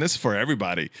forward, and this is for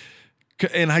everybody,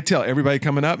 and I tell everybody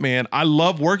coming up, man, I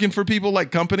love working for people like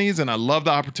companies, and I love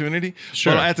the opportunity.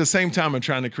 Sure. But at the same time, I'm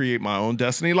trying to create my own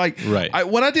destiny. Like right.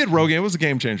 When I did Rogan, it was a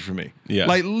game changer for me. Yeah.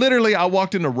 Like literally, I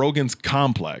walked into Rogan's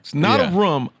complex, not a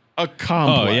room, a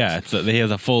complex. Oh yeah, he has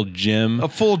a full gym,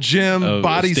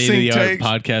 body sync takes,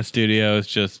 podcast studio.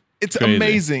 It's crazy.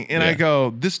 Amazing. And I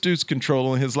go, this dude's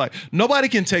controlling his life. Nobody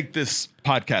can take this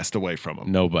podcast away from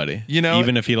him. Nobody. You know?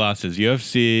 Even if he lost his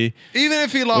UFC. Even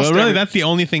if he lost really, that's the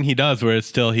only thing he does where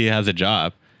he has a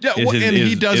job. Yeah,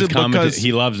 he does it because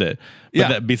he loves it.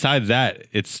 But besides that,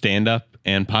 it's stand-up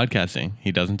and podcasting.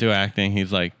 He doesn't do acting.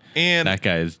 He's like, that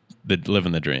guy is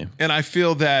living the dream. And I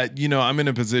feel that, I'm in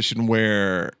a position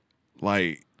where,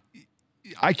 like,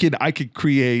 I could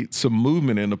create some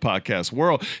movement in the podcast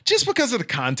world just because of the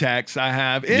contacts I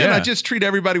have, and I just treat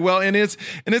everybody well. And it's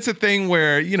a thing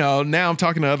where now I'm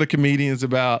talking to other comedians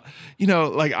about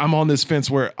like I'm on this fence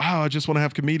where I just want to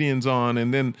have comedians on,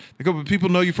 and then they go, but people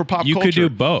know you for pop culture. You could do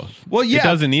both. Well, yeah, it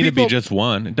doesn't need to be just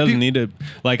one. It doesn't need to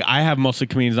I have mostly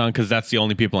comedians on because that's the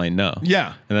only people I know.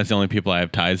 Yeah, and that's the only people I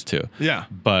have ties to. Yeah,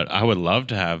 but I would love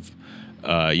to have.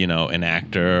 An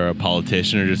actor or a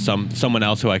politician or just someone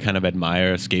else who I kind of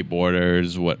admire,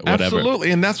 skateboarders, whatever. Absolutely,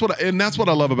 and that's what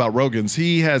I love about Rogan's.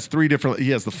 He has 3 different.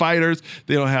 He has the fighters.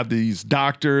 They don't have these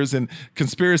doctors and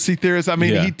conspiracy theorists. I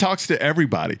mean, he talks to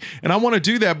everybody, and I want to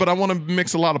do that, but I want to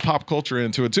mix a lot of pop culture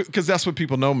into it too, because that's what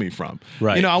people know me from.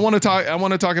 Right. I want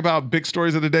to talk about big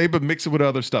stories of the day, but mix it with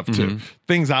other stuff too,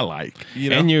 things I like.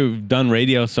 And you've done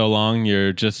radio so long,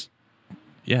 you're just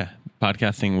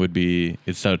podcasting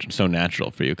it's so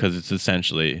natural for you because it's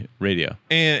essentially radio.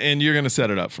 And you're going to set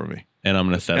it up for me. And I'm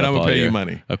going to set and up I'm gonna all pay your you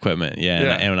money. Equipment.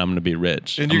 Yeah. And I'm going to be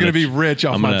rich. And you're going to be rich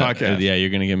off my podcast. Yeah, you're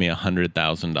going to give me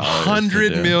 $100,000.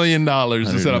 $100 million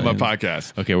to set up my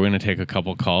podcast. Okay, we're going to take a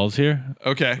couple calls here.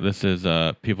 Okay. This is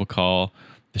people call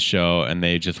the show and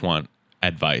they just want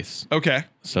advice. Okay.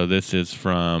 So this is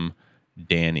from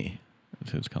Danny.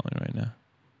 That's who's calling right now.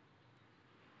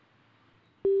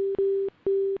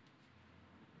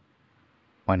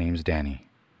 My name's Danny.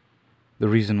 The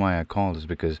reason why I called is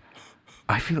because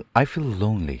I feel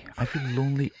lonely. I feel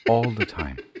lonely all the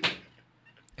time.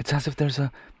 It's as if there's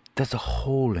a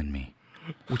hole in me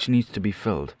which needs to be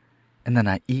filled. And then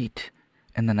I eat,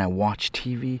 and then I watch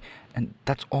TV, and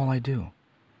that's all I do.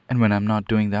 And when I'm not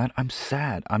doing that, I'm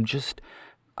sad. I'm just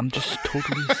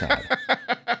totally sad.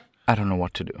 I don't know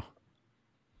what to do.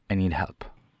 I need help.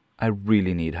 I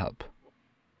really need help.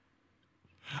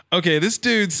 Okay, this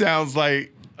dude sounds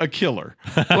like a killer,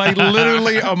 like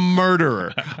literally a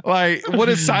murderer. Like, what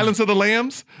is Silence of the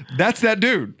Lambs? That's that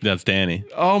dude. That's Danny.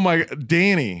 Oh my,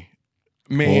 Danny,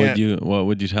 man. What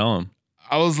would you tell him?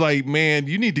 I was like, man,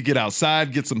 you need to get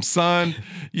outside, get some sun.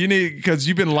 Because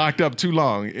you've been locked up too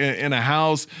long in a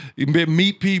house. You've been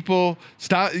meet people.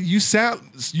 Stop. You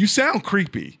sound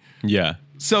creepy. Yeah.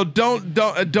 So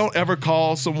don't ever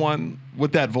call someone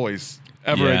with that voice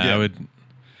ever again.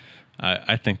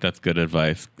 I think that's good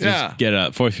advice. Just get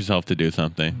up, force yourself to do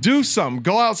something. Do something.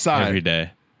 Go outside every day.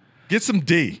 Get some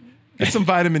D. Get some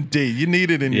vitamin D. You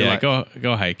need it in your life. Yeah,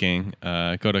 go hiking.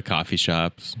 Go to coffee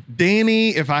shops.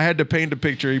 Danny, if I had to paint a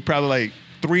picture, he'd probably like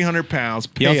 300 pounds.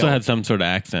 He Pale. also had some sort of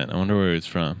accent. I wonder where he was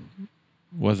from.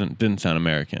 Didn't sound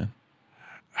American.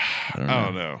 I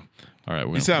don't know. All right,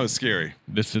 He sounded scary.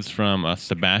 This is from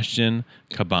Sebastian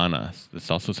Cabanas. This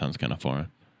also sounds kind of foreign.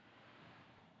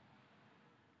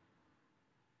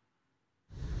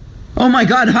 Oh my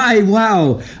God! Hi!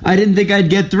 Wow! I didn't think I'd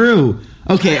get through.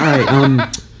 Okay, all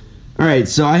right. All right.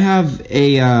 So I have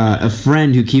a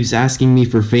friend who keeps asking me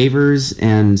for favors,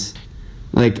 and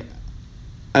like,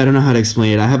 I don't know how to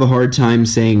explain it. I have a hard time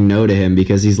saying no to him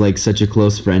because he's like such a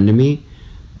close friend to me,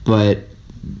 but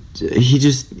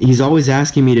he's always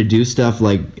asking me to do stuff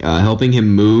like helping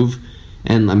him move,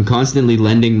 and I'm constantly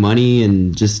lending money,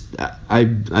 and just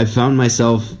I found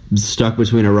myself stuck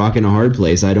between a rock and a hard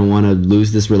place. I don't want to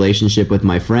lose this relationship with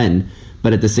my friend,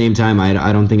 but at the same time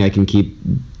I don't think I can keep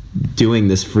doing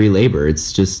this free labor.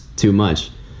 It's just too much.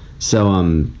 So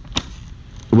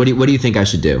what do you think I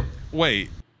should do? Wait,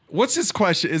 what's his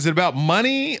question? Is it about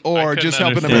money or just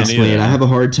helping him understand out? either. Explain it. I have a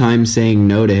hard time saying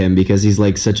no to him because he's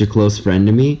like such a close friend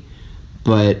to me,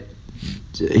 but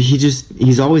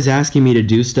he's always asking me to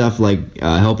do stuff like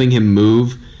helping him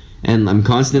move, and I'm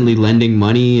constantly lending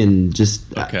money, and just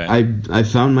I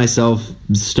found myself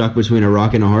stuck between a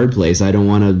rock and a hard place. I don't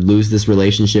want to lose this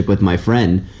relationship with my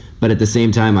friend, but at the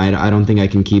same time I don't think I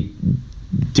can keep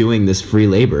doing this free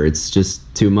labor. It's just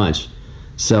too much.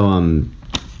 So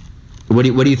what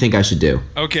do you think I should do?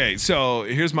 Okay, so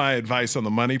here's my advice on the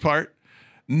money part.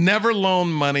 Never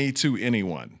loan money to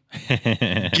anyone.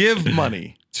 Give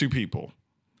money to people.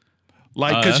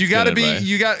 Like,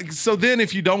 because so then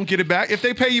if you don't get it back, if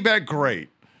they pay you back, great.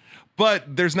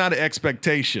 But there's not an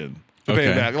expectation to pay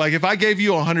it back. Like if I gave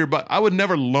you $100, I would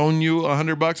never loan you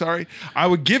 $100, Ari. I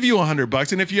would give you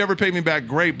 $100, and if you ever pay me back,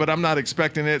 great, but I'm not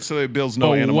expecting it, so it builds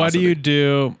no animosity. What do you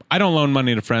do? I don't loan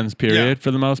money to friends, period,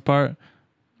 for the most part.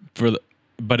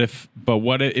 But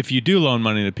if you do loan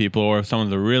money to people, or if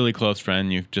someone's a really close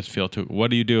friend, you just feel too. What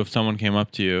do you do if someone came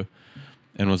up to you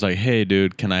and was like, "Hey,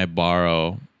 dude, can I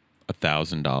borrow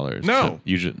 $1,000?" No.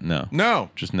 You just no. No.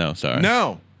 Just no. Sorry.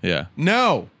 No. Yeah.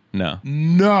 No. No.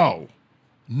 No.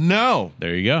 No.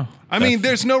 There you go. I mean,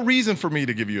 there's no reason for me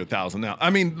to give you $1,000 now. I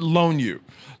mean, loan you.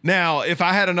 Now, if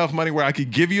I had enough money where I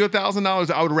could give you $1,000,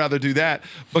 I would rather do that,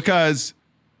 because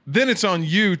then it's on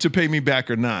you to pay me back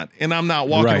or not, and I'm not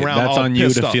walking around. That's all on you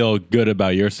pissed to off. feel good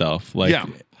about yourself. Like, Yeah.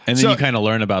 And then So- you kind of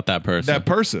learn about that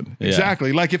person. Yeah.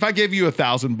 Exactly. Like if I gave you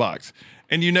 $1,000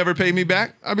 and you never pay me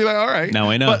back, I'd be like, all right. Now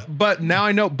I know. But now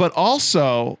I know. But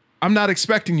also, I'm not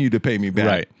expecting you to pay me back.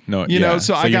 Right. No. You know.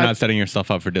 So you're not setting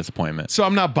yourself up for disappointment. So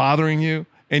I'm not bothering you,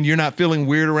 and you're not feeling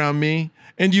weird around me,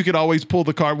 and you could always pull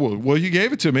the card. Well, you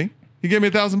gave it to me. You gave me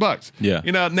 $1,000. Yeah.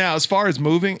 You know. Now, as far as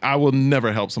moving, I will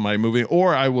never help somebody moving,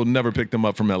 or I will never pick them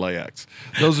up from LAX.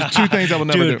 Those are two things I will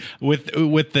never Dude, do.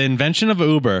 with the invention of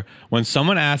Uber, when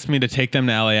someone asks me to take them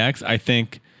to LAX, I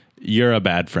think you're a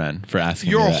bad friend for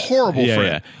asking. You're me a that. horrible friend.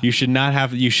 Yeah. You should not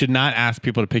ask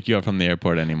people to pick you up from the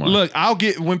airport anymore. Look, I'll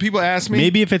get when people ask me.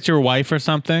 Maybe if it's your wife or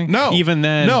something. No. Even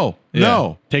then.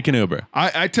 No. Take an Uber.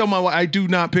 I tell my wife I do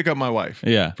not pick up my wife.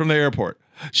 Yeah. From the airport.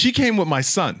 She came with my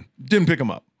son. Didn't pick him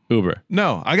up. Uber.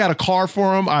 No, I got a car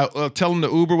for him. I tell him to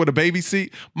Uber with a baby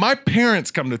seat. My parents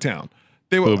come to town.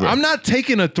 Uber. I'm not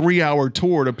taking a 3-hour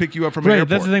tour to pick you up from an airport.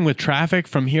 That's the thing with traffic.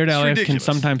 From here to LAX can ridiculous.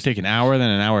 sometimes take an hour, then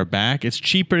an hour back. It's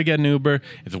cheaper to get an Uber.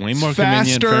 It's way more convenient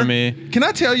Faster. for me. Can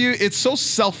I tell you, it's so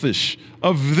selfish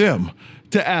of them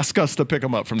to ask us to pick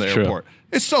them up from the True. airport.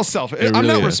 It's so selfish. It I'm really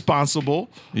not is. responsible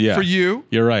Yeah. for you.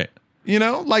 You're right. You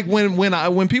know, like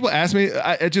when people ask me,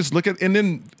 I just look at and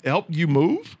then help you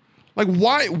move. Like,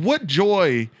 why? What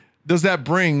joy does that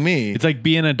bring me? It's like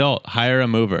be an adult. Hire a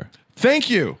mover. Thank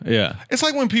you. Yeah. It's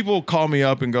like when people call me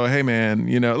up and go, "Hey, man,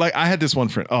 you know," like I had this one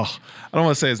friend. Oh, I don't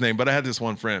want to say his name, but I had this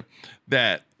one friend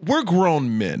that we're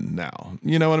grown men now.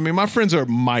 You know what I mean? My friends are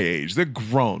my age. They're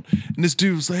grown. And this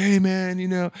dude was like, "Hey, man, you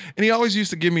know," and he always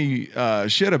used to give me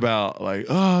shit about like,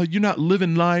 "Oh, you're not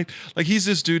living life." Like he's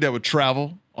this dude that would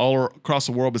travel all across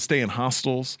the world but stay in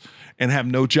hostels and have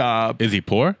no job. Is he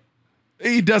poor?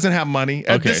 He doesn't have money.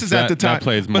 Okay, This is so at the time. that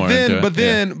plays more into it.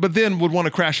 But then would want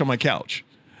to crash on my couch.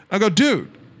 I go, dude,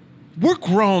 we're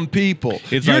grown people.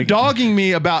 It's You're like- dogging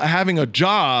me about having a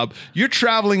job. You're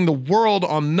traveling the world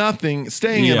on nothing,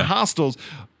 staying in Yeah. hostels,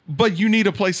 but you need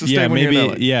a place to stay when you're in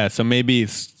LA. Yeah, so maybe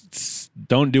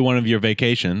don't do one of your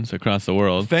vacations across the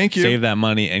world. Thank you. Save that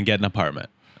money and get an apartment.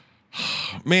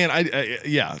 Man,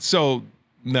 yeah. So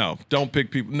no, don't pick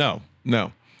people.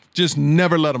 No. Just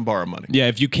never let them borrow money. Yeah,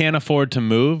 if you can't afford to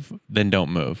move, then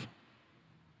don't move.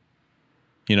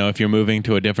 You know, if you're moving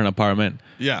to a different apartment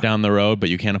down the road, but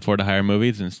you can't afford to hire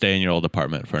movies, then stay in your old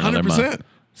apartment for another 100%. month.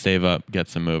 Save up, get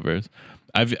some movers.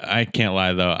 I can't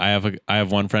lie though. I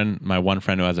have one friend, my one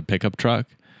friend who has a pickup truck,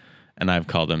 and I've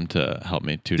called him to help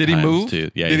me 2 Did times. he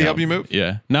move? Yeah, Did he help you move?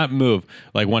 Yeah, not move.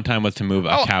 Like one time was to move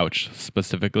a couch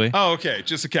specifically. Oh, okay,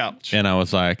 just a couch. And I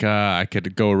was like, I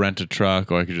could go rent a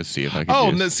truck, or I could just see if I could.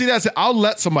 Oh, no, see, that's it. I'll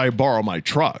let somebody borrow my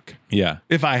truck yeah,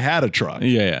 if I had a truck.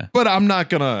 yeah. But I'm not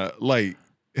gonna like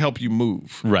help you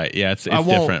move. Right. Yeah, it's I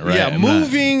won't, different, right? Yeah, I'm not-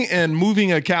 moving and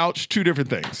moving a couch, 2 different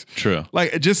things. True.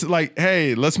 Like just like,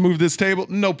 hey, let's move this table.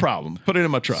 No problem. Put it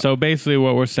in my truck. So basically,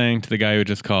 what we're saying to the guy who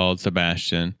just called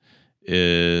Sebastian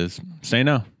is say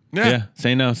no. Yeah.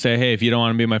 Say no. Say, hey, if you don't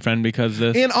want to be my friend because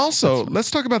of this. and also, let's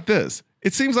talk about this.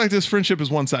 It seems like this friendship is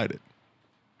one-sided.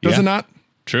 Does Yeah. it not?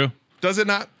 True. Does it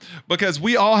not? Because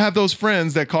we all have those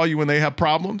friends that call you when they have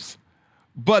problems,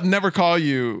 but never call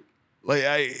you.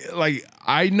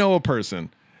 I know a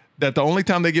person that the only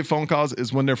time they get phone calls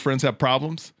is when their friends have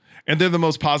problems, and they're the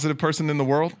most positive person in the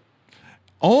world.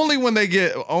 Only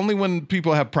when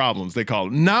people have problems they call.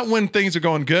 Not when things are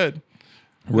going good.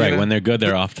 Right. You know? When they're good,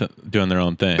 they're off to doing their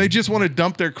own thing. They just want to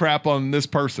dump their crap on this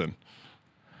person.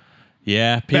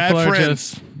 yeah. People Bad are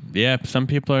friends. just. Yeah. Some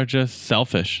people are just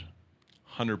selfish.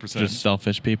 100%. Just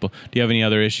selfish people. Do you have any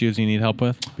other issues you need help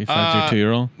with besides your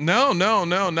 2-year-old? No,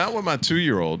 not with my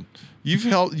 2-year-old.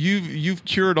 You've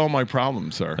cured all my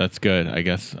problems, sir. That's good. I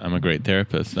guess I'm a great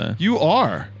therapist then. You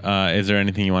are. Is there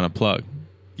anything you want to plug?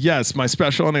 Yes, my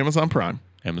special on Amazon Prime.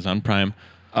 Amazon Prime.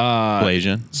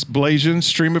 Blasian. It's Blasian,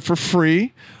 stream it for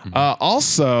free.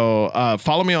 Also,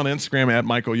 follow me on Instagram at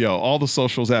Michael Yo. All the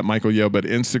socials at Michael Yo, but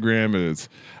Instagram is.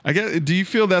 I guess. Do you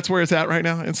feel that's where it's at right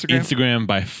now? Instagram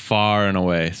by far and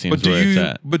away seems But do where you? it's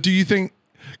at. But do you think?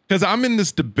 Because I'm in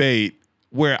this debate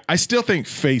where I still think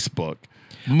Facebook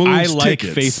moves I like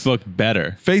tickets. Facebook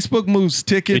better. Facebook moves It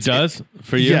tickets. does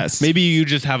for you? Yes. Maybe you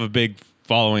just have a big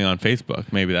following on Facebook.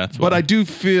 Maybe that's what. But I do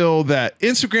feel that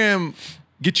Instagram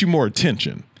gets you more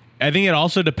attention. I think it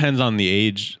also depends on the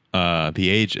age, the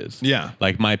ages. Yeah.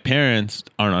 Like my parents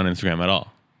aren't on Instagram at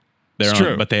all. They're It's on,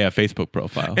 true. but they have Facebook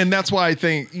profiles. And that's why I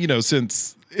think,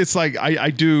 since it's like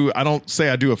I don't say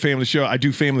I do a family show, I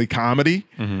do family comedy.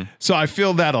 Mm-hmm. So I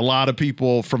feel that a lot of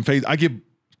people from Facebook, I get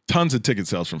tons of ticket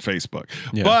sales from Facebook.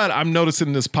 Yeah. But I'm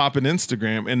noticing this pop in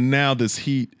Instagram, and now this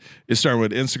heat is starting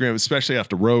with Instagram, especially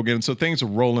after Rogan. So things are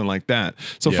rolling like that.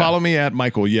 So Yeah. follow me at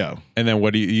Michael Yo. And then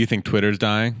what do you think Twitter's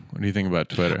dying? What do you think about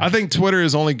Twitter? I think Twitter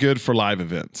is only good for live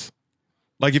events.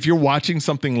 Like if you're watching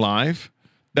something live,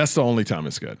 that's the only time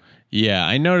it's good. Yeah,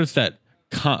 I noticed that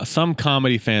some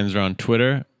comedy fans are on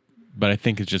Twitter, but I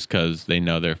think it's just because they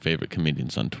know their favorite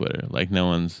comedians on Twitter. Like no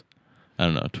one's, I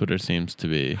don't know, Twitter seems to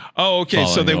be. Oh, okay.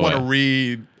 So falling they want to away.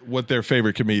 read what their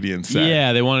favorite comedians say.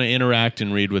 Yeah, they want to interact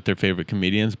and read with their favorite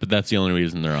comedians, but that's the only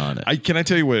reason they're on it. Can I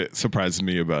tell you what surprises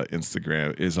me about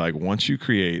Instagram is like once you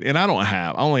create, and I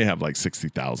only have like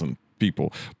 60,000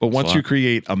 people, but once lot. you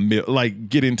create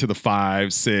get into the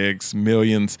 5, 6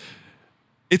 millions,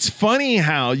 it's funny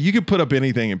how you can put up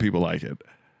anything and people like it.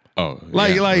 Oh,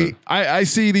 yeah. I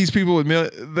see these people with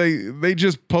they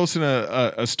just posting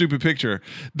a stupid picture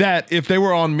that if they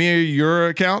were on your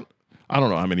account, I don't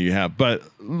know how many you have, but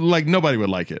like nobody would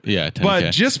like it. Yeah, 10K.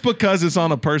 But just because it's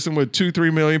on a person with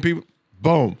 2-3 million people,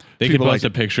 boom, They could people post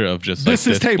like a picture of just This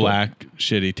like is this table. black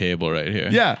shitty table right here.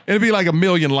 Yeah, it'd be like 1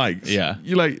 million likes. Yeah.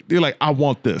 you're like, I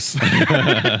want this,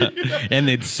 And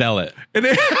they'd sell it. and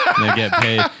then, And they get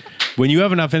paid. When you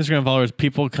have enough Instagram followers,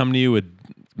 people come to you with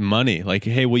money. Like,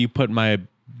 hey, will you put my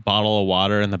bottle of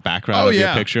water in the background Oh, of your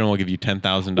yeah. picture and we'll give you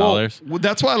 $10,000? well,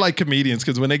 that's why I like comedians,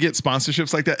 because when they get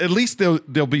sponsorships like that, at least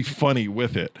they'll be funny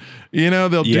with it.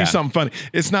 They'll Yeah. do something funny.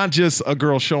 It's not just a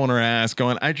girl showing her ass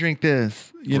going, I drink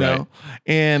this, Right. know.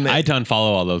 And I had to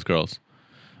unfollow all those girls.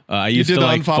 I used did to the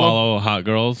like unfollow? follow hot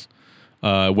girls,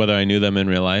 whether I knew them in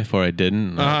real life or I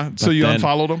didn't. So But you then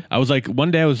unfollowed them? I was like,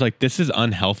 one day I was like, this is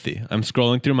unhealthy. I'm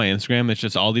scrolling through my Instagram. It's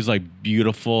just all these like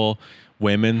beautiful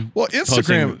women. Well,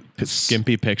 Instagram- posting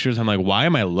skimpy pictures. I'm like, why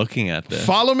am I looking at this?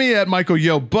 Follow me at Michael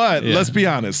Yo, but Yeah. let's be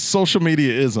honest, social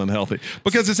media is unhealthy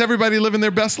because it's everybody living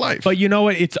their best life. But you know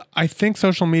what? I think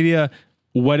social media,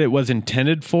 what it was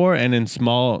intended for and in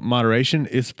small moderation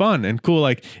is fun and cool.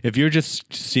 Like if you're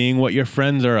just seeing what your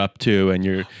friends are up to and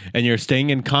you're staying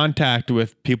in contact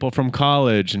with people from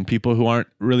college and people who aren't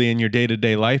really in your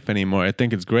day-to-day life anymore, I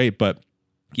think it's great. But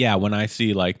yeah, when I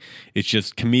see like it's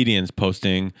just comedians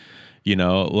posting,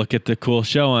 look at the cool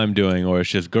show I'm doing, or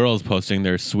it's just girls posting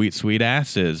their sweet, sweet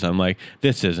asses. I'm like,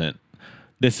 this isn't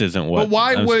what. But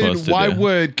why I'm supposed to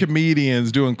would do.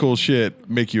 comedians doing cool shit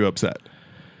make you upset?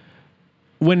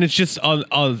 when it's just a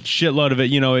shitload of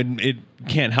it, it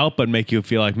can't help but make you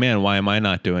feel like, man, why am I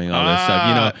not doing all this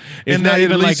stuff? It's and not that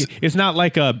even at least- like it's not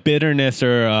like a bitterness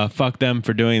or fuck them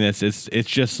for doing this. It's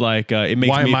just like it makes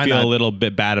Why me am I feel not- a little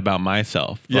bit bad about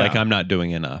myself, Yeah. like I'm not doing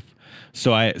enough.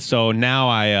 So now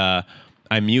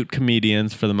I mute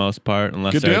comedians for the most part,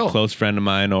 unless Good they're deal. a close friend of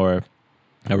mine or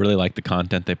I really like the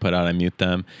content they put out. I mute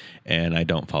them, and I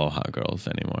don't follow hot girls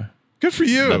anymore. Good for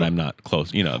you. That I'm not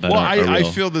close. That Well, aren't a I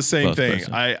real feel the same close thing.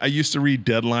 person. I used to read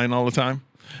Deadline all the time.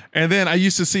 And then I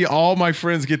used to see all my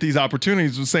friends get these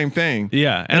opportunities, the same thing.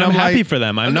 Yeah, and I'm happy for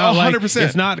them. I'm not 100%. like,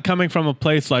 it's not coming from a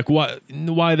place like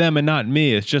why them and not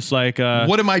me. It's just like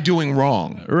What am I doing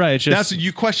wrong? Right, it's just- That's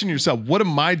you question yourself. What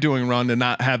am I doing wrong to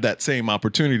not have that same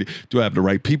opportunity? Do I have the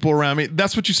right people around me?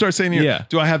 That's what you start saying here. Yeah.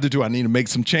 Do I need to make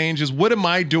some changes? What am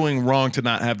I doing wrong to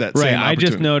not have that right. same I opportunity?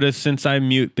 just noticed since I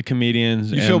mute the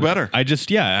comedians, You feel better. I just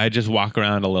walk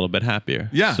around a little bit happier.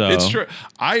 Yeah, So, it's true.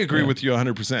 I agree with you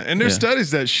 100%. And there's Yeah.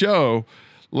 studies that show,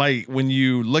 like when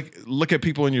you look at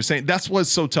people and you're saying that's what's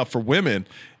so tough for women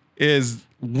is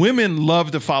women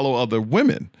love to follow other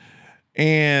women.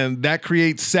 And that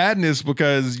creates sadness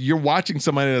because you're watching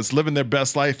somebody that's living their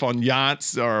best life on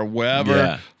yachts or wherever,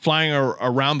 Yeah. flying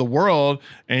around the world,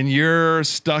 and you're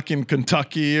stuck in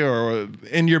Kentucky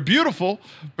and you're beautiful,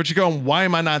 but you're going, why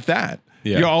am I not that?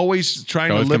 Yeah. You're always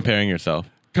trying always to live comparing yourself.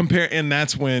 and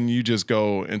that's when you just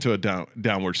go into a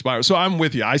downward spiral. So I'm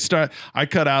with you. I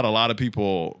cut out a lot of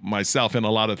people myself and a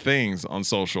lot of things on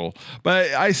social,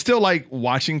 but I still like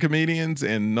watching comedians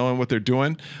and knowing what they're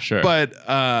doing. Sure. But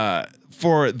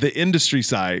for the industry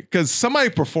side, because somebody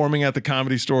performing at the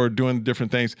Comedy Store doing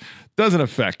different things doesn't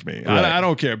affect me. Right. I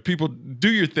don't care. People do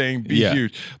your thing, be Yeah.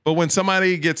 huge. But when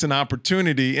somebody gets an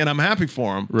opportunity, and I'm happy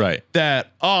for them, Right.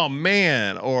 that, oh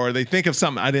man, or they think of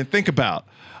something I didn't think about.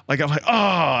 Like I'm like, oh,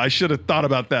 I should have thought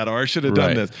about that, or I should have done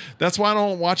Right. this. That's why I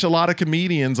don't watch a lot of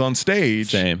comedians on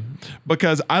stage. Same.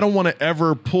 Because I don't want to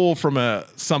ever pull from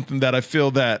something that I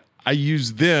feel that I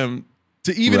use them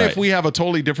to, even if Right. we have a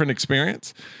totally different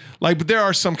experience. Like, but there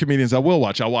are some comedians I will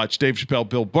watch. I watch Dave Chappelle,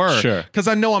 Bill Burr, Sure. because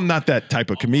I know I'm not that type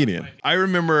of comedian. I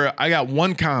remember I got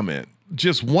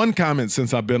just one comment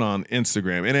since I've been on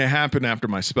Instagram, and it happened after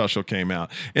my special came out.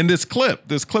 And this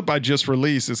clip I just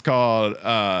released is called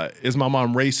 "Is My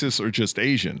Mom Racist or Just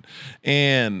Asian?"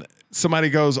 And somebody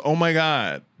goes, "Oh my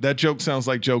God, that joke sounds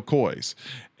like Joe Coy's,"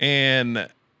 and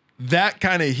that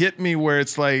kind of hit me where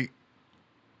it's like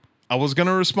I was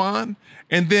gonna respond,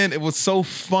 and then it was so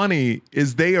funny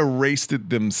is they erased it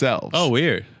themselves. Oh,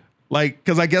 weird. Like,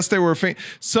 because I guess they were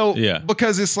so Yeah.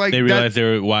 because it's like They that-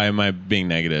 realized why am I being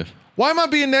negative? why am I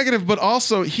being negative? But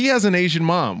also, he has an Asian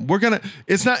mom.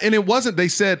 It's not, and it wasn't, they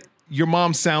said, your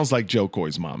mom sounds like Joe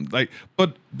Coy's mom.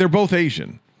 But they're both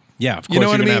Asian. Yeah, of course You know you're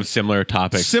what I gonna mean? have similar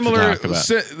topics to talk about.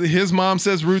 His mom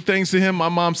says rude things to him. My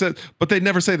mom says, but they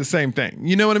never say the same thing.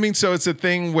 You know what I mean? So it's a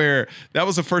thing where that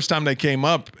was the first time they came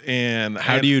up. And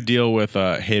How do you deal with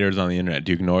haters on the internet?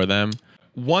 Do you ignore them?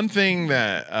 one thing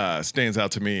that stands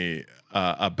out to me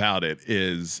about it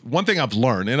is one thing I've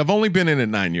learned, and I've only been in it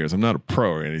 9 years. I'm not a pro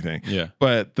or anything. Yeah.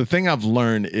 But the thing I've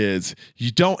learned is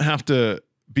you don't have to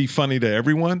be funny to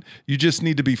everyone. You just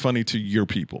need to be funny to your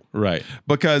people. Right.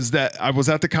 Because I was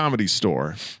at the Comedy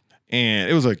Store,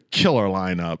 and it was a killer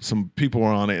lineup. Some people were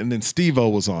on it, and then Steve-O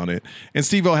was on it. And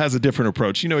Steve-O has a different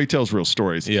approach. You know, he tells real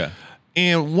stories. Yeah.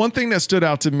 And one thing that stood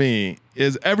out to me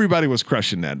is everybody was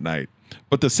crushing that night.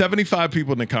 But the 75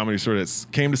 people in the Comedy Store that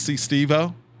came to see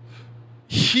Steve-O,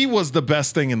 he was the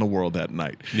best thing in the world that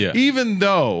night. Yeah. Even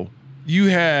though you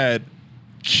had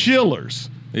killers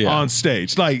on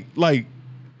stage. Like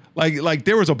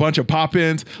there was a bunch of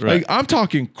pop-ins. Right. Like I'm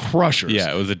talking crushers.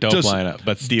 Yeah, it was a dope lineup,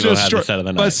 but Steve-O had the set of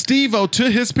the night. But Steve-O, to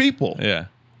his people, Yeah.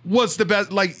 was the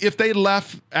best. Like if they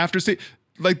left after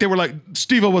like they were like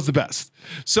Steve-O was the best.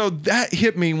 So that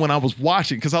hit me when I was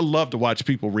watching, because I love to watch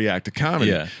people react to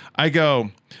comedy. Yeah. I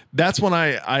go, that's when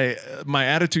my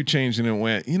attitude changed, and it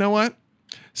went, you know what?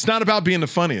 It's not about being the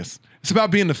funniest. It's about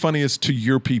being the funniest to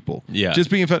your people. Yeah. Just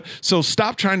being fun. So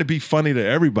stop trying to be funny to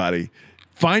everybody.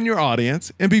 Find your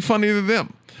audience and be funny to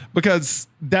them. Because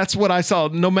that's what I saw.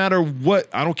 No matter what,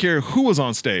 I don't care who was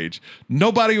on stage.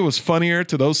 Nobody was funnier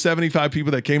to those 75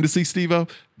 people that came to see Steve-O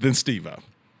than Steve-O.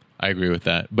 I agree with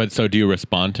that. But so do you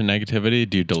respond to negativity?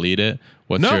 Do you delete it?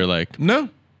 What's your like? No.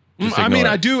 Just I mean,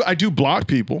 ignore I do block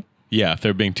people. Yeah, if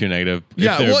they're being too negative.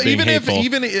 Yeah, if they're well, being even hateful.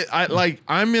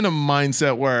 I'm in a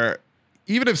mindset where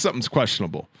even if something's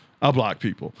questionable, I'll block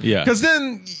people. Yeah.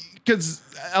 Because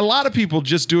a lot of people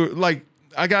just do it. Like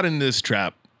I got in this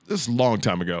trap. This is a long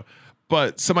time ago,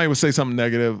 but somebody would say something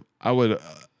negative. I would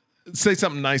say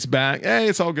something nice back. Hey,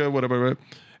 it's all good, whatever.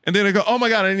 And then I go, oh my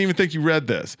God, I didn't even think you read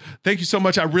this. Thank you so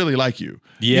much. I really like you.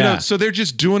 Yeah. You know, so they're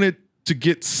just doing it to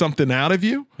get something out of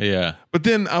you. Yeah. But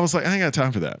then I was like, I ain't got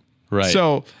time for that. Right.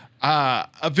 So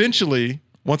eventually,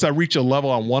 once I reach a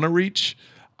level I want to reach,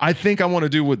 I think I want to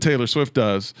do what Taylor Swift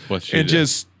does. What she and did.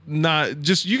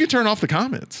 just you can turn off the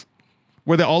comments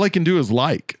where all they can do is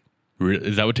like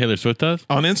Is that what Taylor Swift does?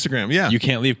 on Instagram. Yeah. You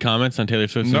can't leave comments on Taylor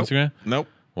Swift's Nope. Instagram? Nope.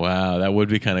 Wow, that would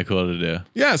be kind of cool to do.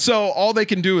 Yeah, so all they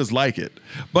can do is like it.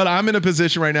 But I'm in a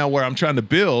position right now where I'm trying to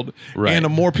build, Right. and the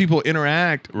more people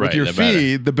interact with Right, your the better.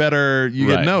 feed, the better you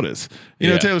Right. get noticed. You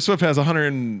know, Yeah. Taylor Swift has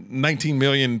 119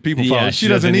 million people Yeah, following. she She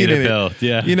doesn't need a any. bill.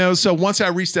 Yeah. You know, so once I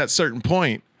reach that certain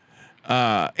point,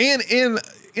 and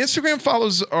Instagram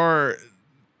follows are,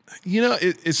 you know,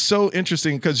 it's so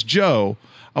interesting because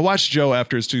I watched Joe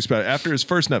after his after his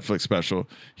first Netflix special,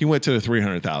 he went to the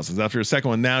 300,000s. After his second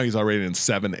one, now he's already in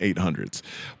 700-800s.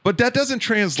 But that doesn't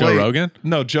translate. Joe Rogan?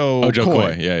 No, Joe. Oh, Joe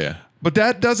Coy. Coy. Yeah. But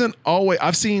that doesn't always.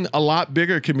 I've seen a lot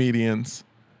bigger comedians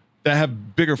that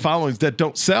have bigger followings that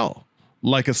don't sell,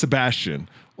 like a Sebastian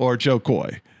or Joe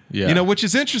Coy. Yeah. You know, which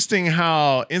is interesting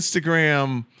how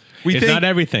Instagram. It's not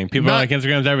everything. People are Not- like,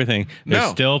 Instagram's everything. There's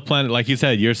No. still plenty. Like you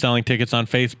said, you're selling tickets on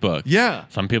Facebook. Yeah.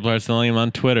 Some people are selling them on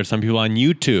Twitter. Some people on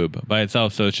YouTube by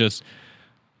itself. So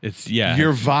yeah.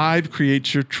 Your vibe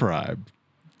creates your tribe.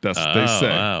 That's what they say.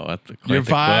 Wow. That's quite Your the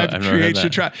quote. vibe I've never heard creates your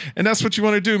that. tribe. And that's what you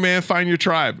want to do, man. Find your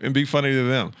tribe and be funny to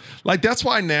them. Like, that's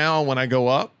why now when I go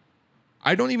up,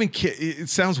 I don't even care. It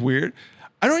sounds weird.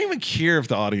 I don't even care if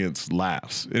the audience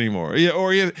laughs anymore.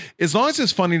 As long as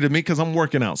it's funny to me, because I'm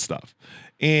working out stuff.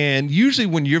 And usually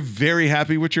when you're very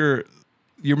happy with your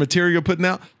material you're putting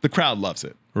out, the crowd loves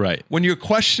it. Right. When you're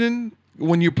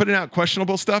putting out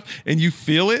questionable stuff and you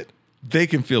feel it, they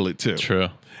can feel it too. True.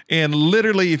 And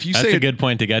literally, if you That's say a good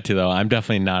point to get to, though. I'm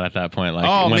definitely not at that point. Like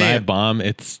Oh, when I man. bomb,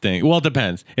 it stinks. Well, it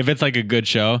depends. If it's like a good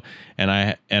show and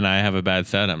I have a bad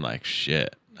set, I'm like,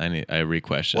 shit. I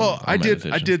re-question. Well, all I my did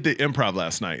decisions. the improv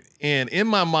last night, and in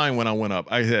my mind when I went up,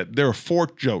 I said there are 4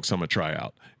 jokes I'm gonna try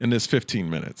out in this 15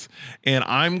 minutes, and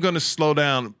I'm gonna slow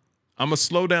down. I'm gonna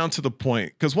slow down to the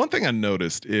point because one thing I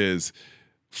noticed is,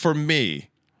 for me,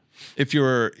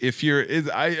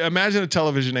 I imagine a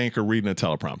television anchor reading a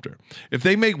teleprompter. If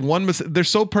they make one mistake, they're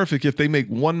so perfect. If they make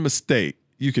one mistake,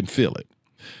 you can feel it.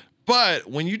 But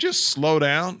when you just slow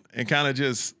down and kind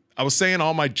of I was saying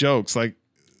all my jokes like.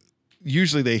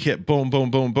 Usually they hit boom, boom,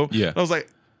 boom, boom. Yeah. And I was like,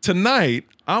 tonight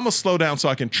I'm gonna slow down so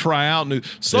I can try out new.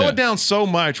 Slow Yeah. it down so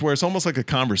much where it's almost like a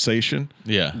conversation.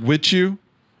 Yeah. With you,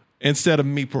 instead of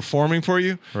me performing for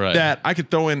you. Right. That I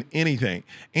could throw in anything,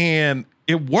 and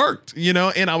it worked. You know,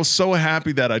 and I was so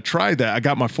happy that I tried that. I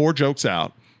got my 4 jokes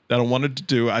out that I wanted to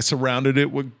do. I surrounded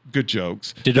it with good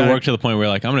jokes. Did it that- work to the point where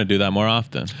like I'm going to do that more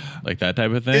often, like that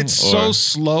type of thing? It's so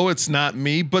slow. It's not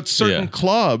me, but certain Yeah.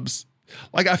 clubs,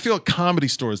 like I feel a Comedy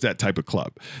Store is that type of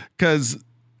club. Because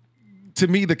to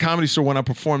me, the Comedy Store, when I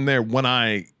perform there, when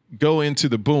I go into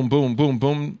the boom, boom, boom,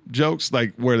 boom jokes,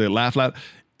 like where they laugh loud,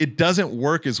 it doesn't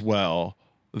work as well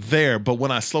there. But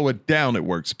when I slow it down, it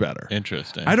works better.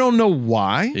 Interesting. I don't know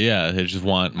why. Yeah, they just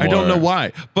want more. I don't know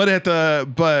why. But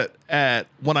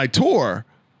when I tour,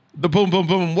 the boom, boom,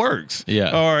 boom works.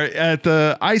 Yeah. Or at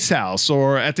the Ice House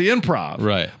or at the Improv.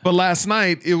 Right. But last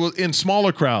night, it was in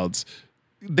smaller crowds.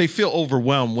 They feel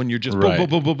overwhelmed when you're just Right. boom,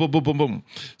 boom, boom, boom, boom, boom, boom, boom.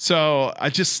 So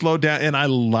I just slowed down, and I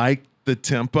like the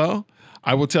tempo.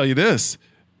 I will tell you this.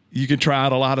 You can try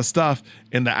out a lot of stuff,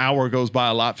 and the hour goes by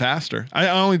a lot faster. I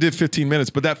only did 15 minutes,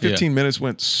 but that 15 minutes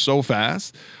went so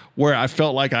fast where I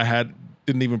felt like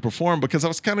didn't even perform because I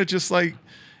was kind of just like,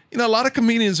 you know, a lot of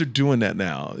comedians are doing that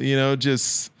now. You know,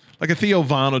 just like a Theo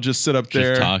Von will just sit up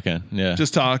there. Just talking. Yeah.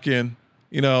 Just talking,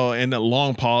 you know, and the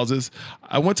long pauses.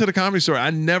 I went to the Comedy Store.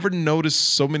 I never noticed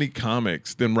so many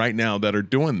comics than right now that are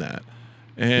doing that.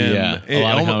 And yeah. A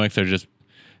lot of comics are just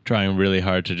trying really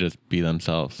hard to just be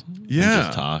themselves. Yeah. And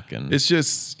just talk. And it's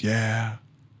just, yeah.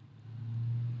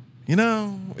 You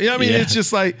know, yeah, I mean, Yeah. it's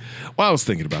just like, well, I was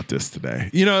thinking about this today.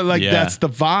 You know, like Yeah. that's the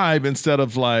vibe instead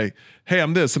of like, hey,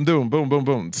 I'm this, I'm doing boom, boom,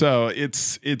 boom. So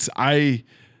I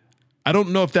don't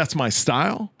know if that's my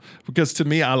style because to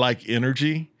me, I like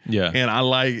energy. Yeah. And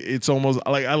it's almost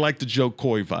like, I like the Joe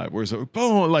Coy vibe where it's like,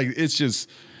 boom, like it's just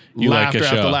You like laughter a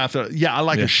after show. laughter. Yeah. I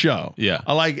like a show. Yeah.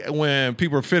 I like when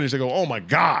people are finished, they go, oh my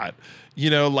God. You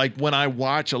know, like when I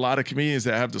watch a lot of comedians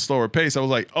that have the slower pace, I was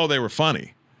like, oh, they were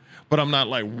funny. But I'm not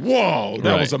like, whoa,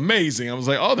 that Right. was amazing. I was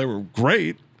like, oh, they were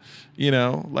great. You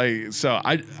know, like, so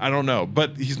I don't know,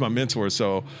 but he's my mentor.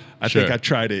 So I think Sure. I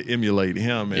try to emulate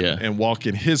him and, Yeah. and walk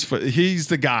in his foot. He's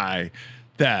the guy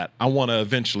that I want to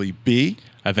eventually be.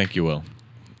 I think you will.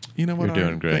 You know what? You're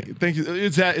doing great. Thank you.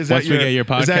 Is that Once we get your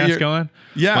podcast going,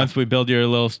 Yeah. Once we build your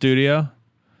little studio,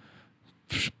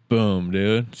 boom,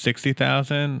 dude,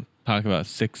 60,000. Talk about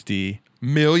 60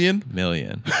 million.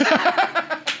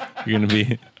 You're gonna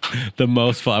be the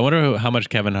most fun. I wonder how much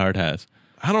Kevin Hart has.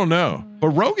 I don't know, but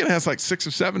Rogan has like 6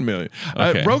 or 7 million.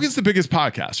 Okay. Rogan's the biggest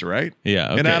podcaster, right? Yeah,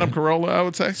 And okay. Adam Carolla, I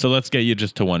would say. So let's get you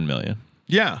just to 1 million.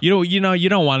 Yeah. You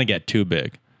don't want to get too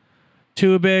big.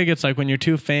 Too big, it's like when you're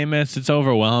too famous, it's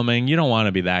overwhelming. You don't want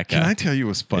to be that guy. Can I tell you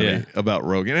what's funny about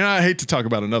Rogan? And I hate to talk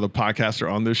about another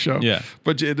podcaster on this show. Yeah.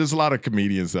 But there's a lot of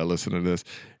comedians that listen to this.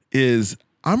 Is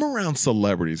I'm around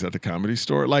celebrities at the Comedy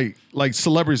Store, like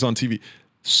celebrities on TV.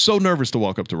 So nervous to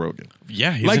walk up to Rogan.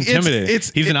 Yeah, he's Like, intimidating. it's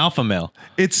He's an alpha male.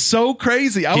 It's so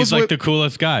crazy. He's like the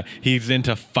coolest guy. He's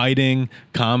into fighting,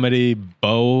 comedy,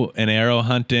 bow and arrow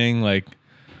hunting. Like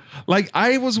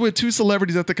I was with 2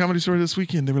 celebrities at the Comedy Store this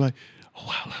weekend. They were like, "Oh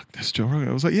wow, look, that's Joe Rogan."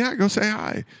 I was like, "Yeah, go say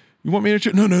hi. You want me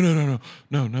to?"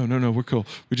 No. We're cool.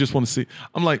 We just want to see.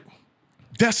 I'm like,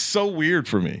 that's so weird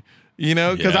for me,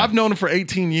 because Yeah. I've known him for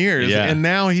 18 years, Yeah. and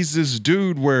now he's this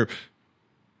dude where,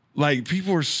 like,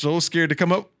 people are so scared to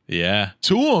come up yeah.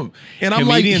 to him, and I'm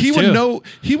like, Comedians he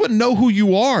would too. know who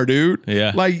you are, dude.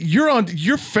 Yeah. Like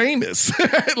you're famous,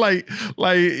 like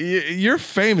you're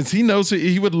famous. He knows.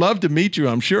 He would love to meet you,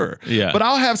 I'm sure. Yeah. But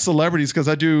I'll have celebrities because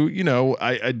I do,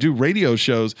 I do radio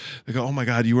shows. They go, "Oh my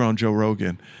God, you were on Joe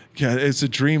Rogan. Yeah, it's a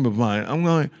dream of mine." I'm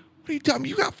going, "What are you talking?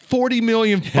 You got 40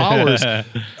 million followers.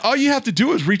 All you have to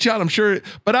do is reach out." I'm sure,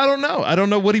 but I don't know. I don't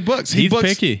know what he books. He's books,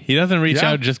 picky. He doesn't reach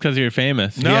Yeah. out just because you're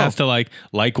famous. No. He has to like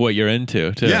what you're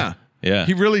into too. Yeah. Yeah.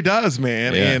 He really does,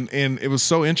 man. Yeah. And it was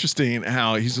so interesting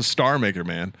how he's a star maker,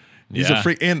 man. He's Yeah. a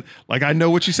freak. And like, I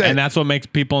know what you said. And that's what makes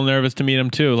people nervous to meet him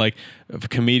too. Like if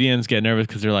comedians get nervous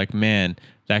because they're like, man,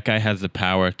 that guy has the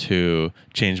power to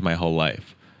change my whole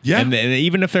life. Yeah. And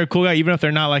even if they're a cool guy, even if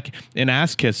they're not like an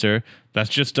ass kisser, that's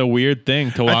just a weird thing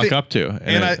to walk up to.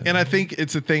 And I think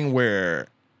it's a thing where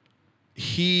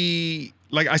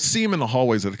I see him in the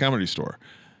hallways at the Comedy Store,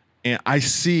 and I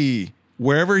see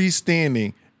wherever he's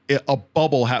standing, a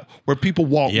bubble where people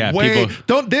walk Yeah, they people-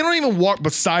 don't even walk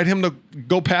beside him to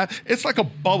go past. It's like a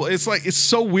bubble. It's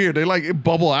so weird. They like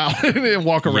bubble out and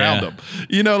walk around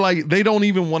Yeah. him. Like they don't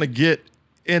even want to get.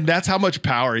 And that's how much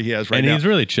power he has right and now. he's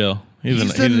really chill.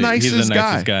 He's the nicest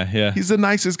guy. guy. He's the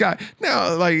nicest guy.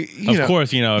 Now, like of course,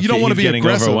 if you don't want to he's be getting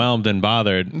aggressive. overwhelmed and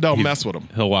bothered. Don't mess with him.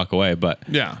 He'll walk away. But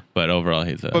Yeah. but overall,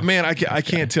 he's a. But man, I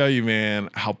can't tell you, man,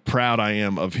 how proud I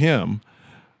am of him,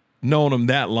 knowing him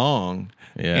that long,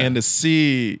 Yeah. and to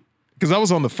see, because I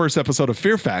was on the first episode of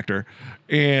Fear Factor,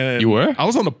 and You were? I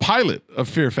was on the pilot of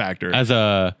Fear Factor as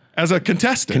a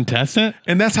contestant,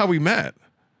 and that's how we met.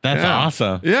 That's Yeah.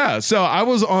 awesome. Yeah, so I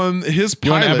was on his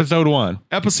You're on pilot, episode 1.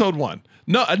 episode 1.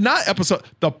 No, not episode.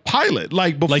 The pilot,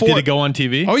 like before. Like, did it go on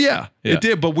TV? Oh yeah, Yeah. it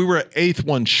did. But we were 8th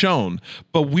one shown.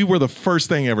 But we were the first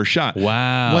thing ever shot.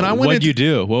 Wow. When I went What'd into, you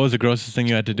do? What was the grossest thing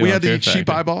you had to do? we on had to Fear eat sheep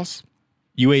Factor? eyeballs.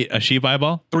 You ate a sheep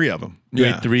eyeball? 3 of them. You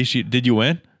Yeah. ate 3 sheep. Did you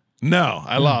win? No,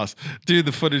 I lost. Dude,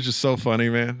 the footage is so funny,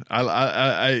 man.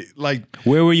 I like.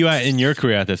 Where were you at in your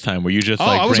career at this time? Were you just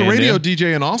like I was a brand radio new?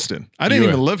 DJ in Austin. I didn't You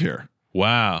were- even live here.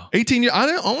 Wow. 18 years.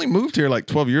 only moved here like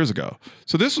 12 years ago.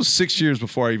 So this was 6 years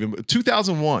before I even.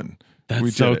 2001. we That's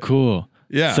did so it. cool.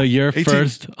 Yeah. So your 18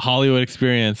 first Hollywood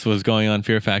experience was going on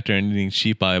Fear Factor and eating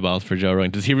sheep eyeballs for Joe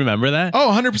Rogan. Does he remember that? Oh,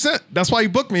 100%. That's why he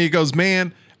booked me. He goes,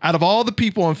 "Man, out of all the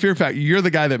people on Fear Factor, you're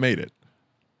the guy that made it."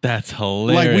 That's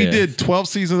hilarious. Like we did 12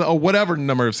 seasons or whatever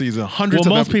number of seasons, hundreds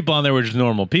Well, of most people on there were just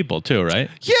normal people too, right?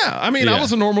 Yeah, I mean, I Yeah.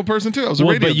 was a normal person too. I was a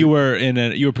Well, radio. but you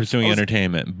were pursuing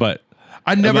entertainment, but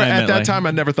I never I at meant, that like- time.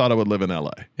 I never thought I would live in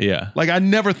LA. yeah. Like I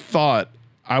never thought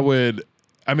I would.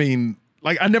 I mean,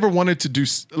 like I never wanted to do.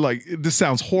 Like this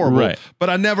sounds horrible, Right. but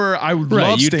I would Right,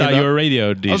 love you stand thought up. you were a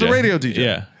radio DJ. I was a radio DJ.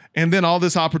 Yeah. And then all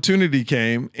this opportunity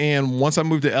came, and once I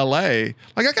moved to LA,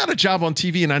 like I got a job on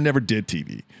TV, and I never did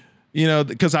TV.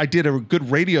 Because I did a good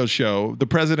radio show. The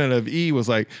president of E was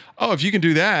like, "Oh, if you can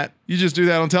do that, you just do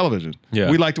that on television. Yeah.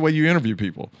 We like the way you interview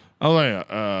people." I was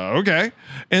like, "Okay."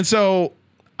 And so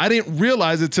I didn't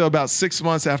realize it till about 6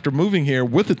 months after moving here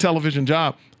with the television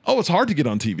job. Oh, it's hard to get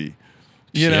on TV,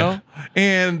 you know.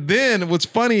 And then what's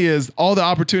funny is all the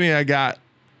opportunity I got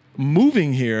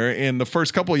moving here in the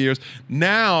first couple of years.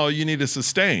 Now you need to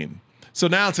sustain. So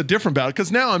now it's a different battle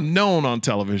because now I'm known on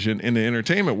television in the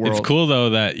entertainment world. It's cool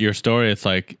though that your story, it's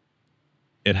like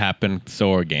it happened so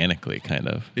organically, kind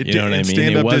of. It You did, know what I and mean? stand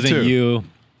It up did wasn't too. you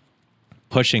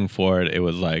pushing for it. It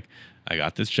was like, I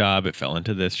got this job. It fell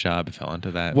into this job. It fell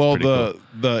into that. It was Well, pretty cool.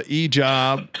 the E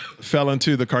job fell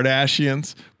into the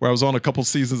Kardashians, where I was on a couple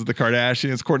seasons of the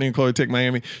Kardashians, Courtney and Khloe Take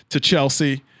Miami, to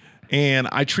Chelsea. And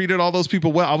I treated all those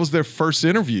people well. I was their first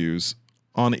interviews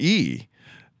on E.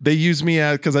 They used me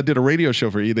as, because I did a radio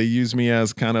show for E, they used me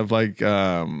as kind of like,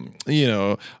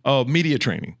 media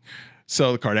training.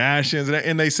 So the Kardashians,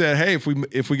 and they said, hey,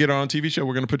 if we get on a TV show,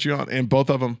 we're going to put you on. And both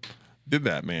of them did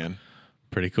that, man.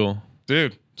 Pretty cool.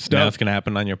 Dude, now it's going to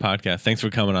happen on your podcast. Thanks for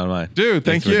coming on mine. Dude,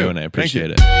 Thanks thank you. for doing it. I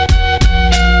appreciate it.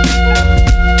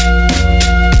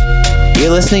 You're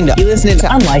listening to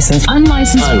Unlicensed Therapy with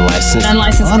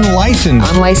Ari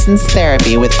Manis. Unlicensed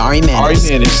Therapy with Ari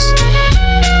Manis.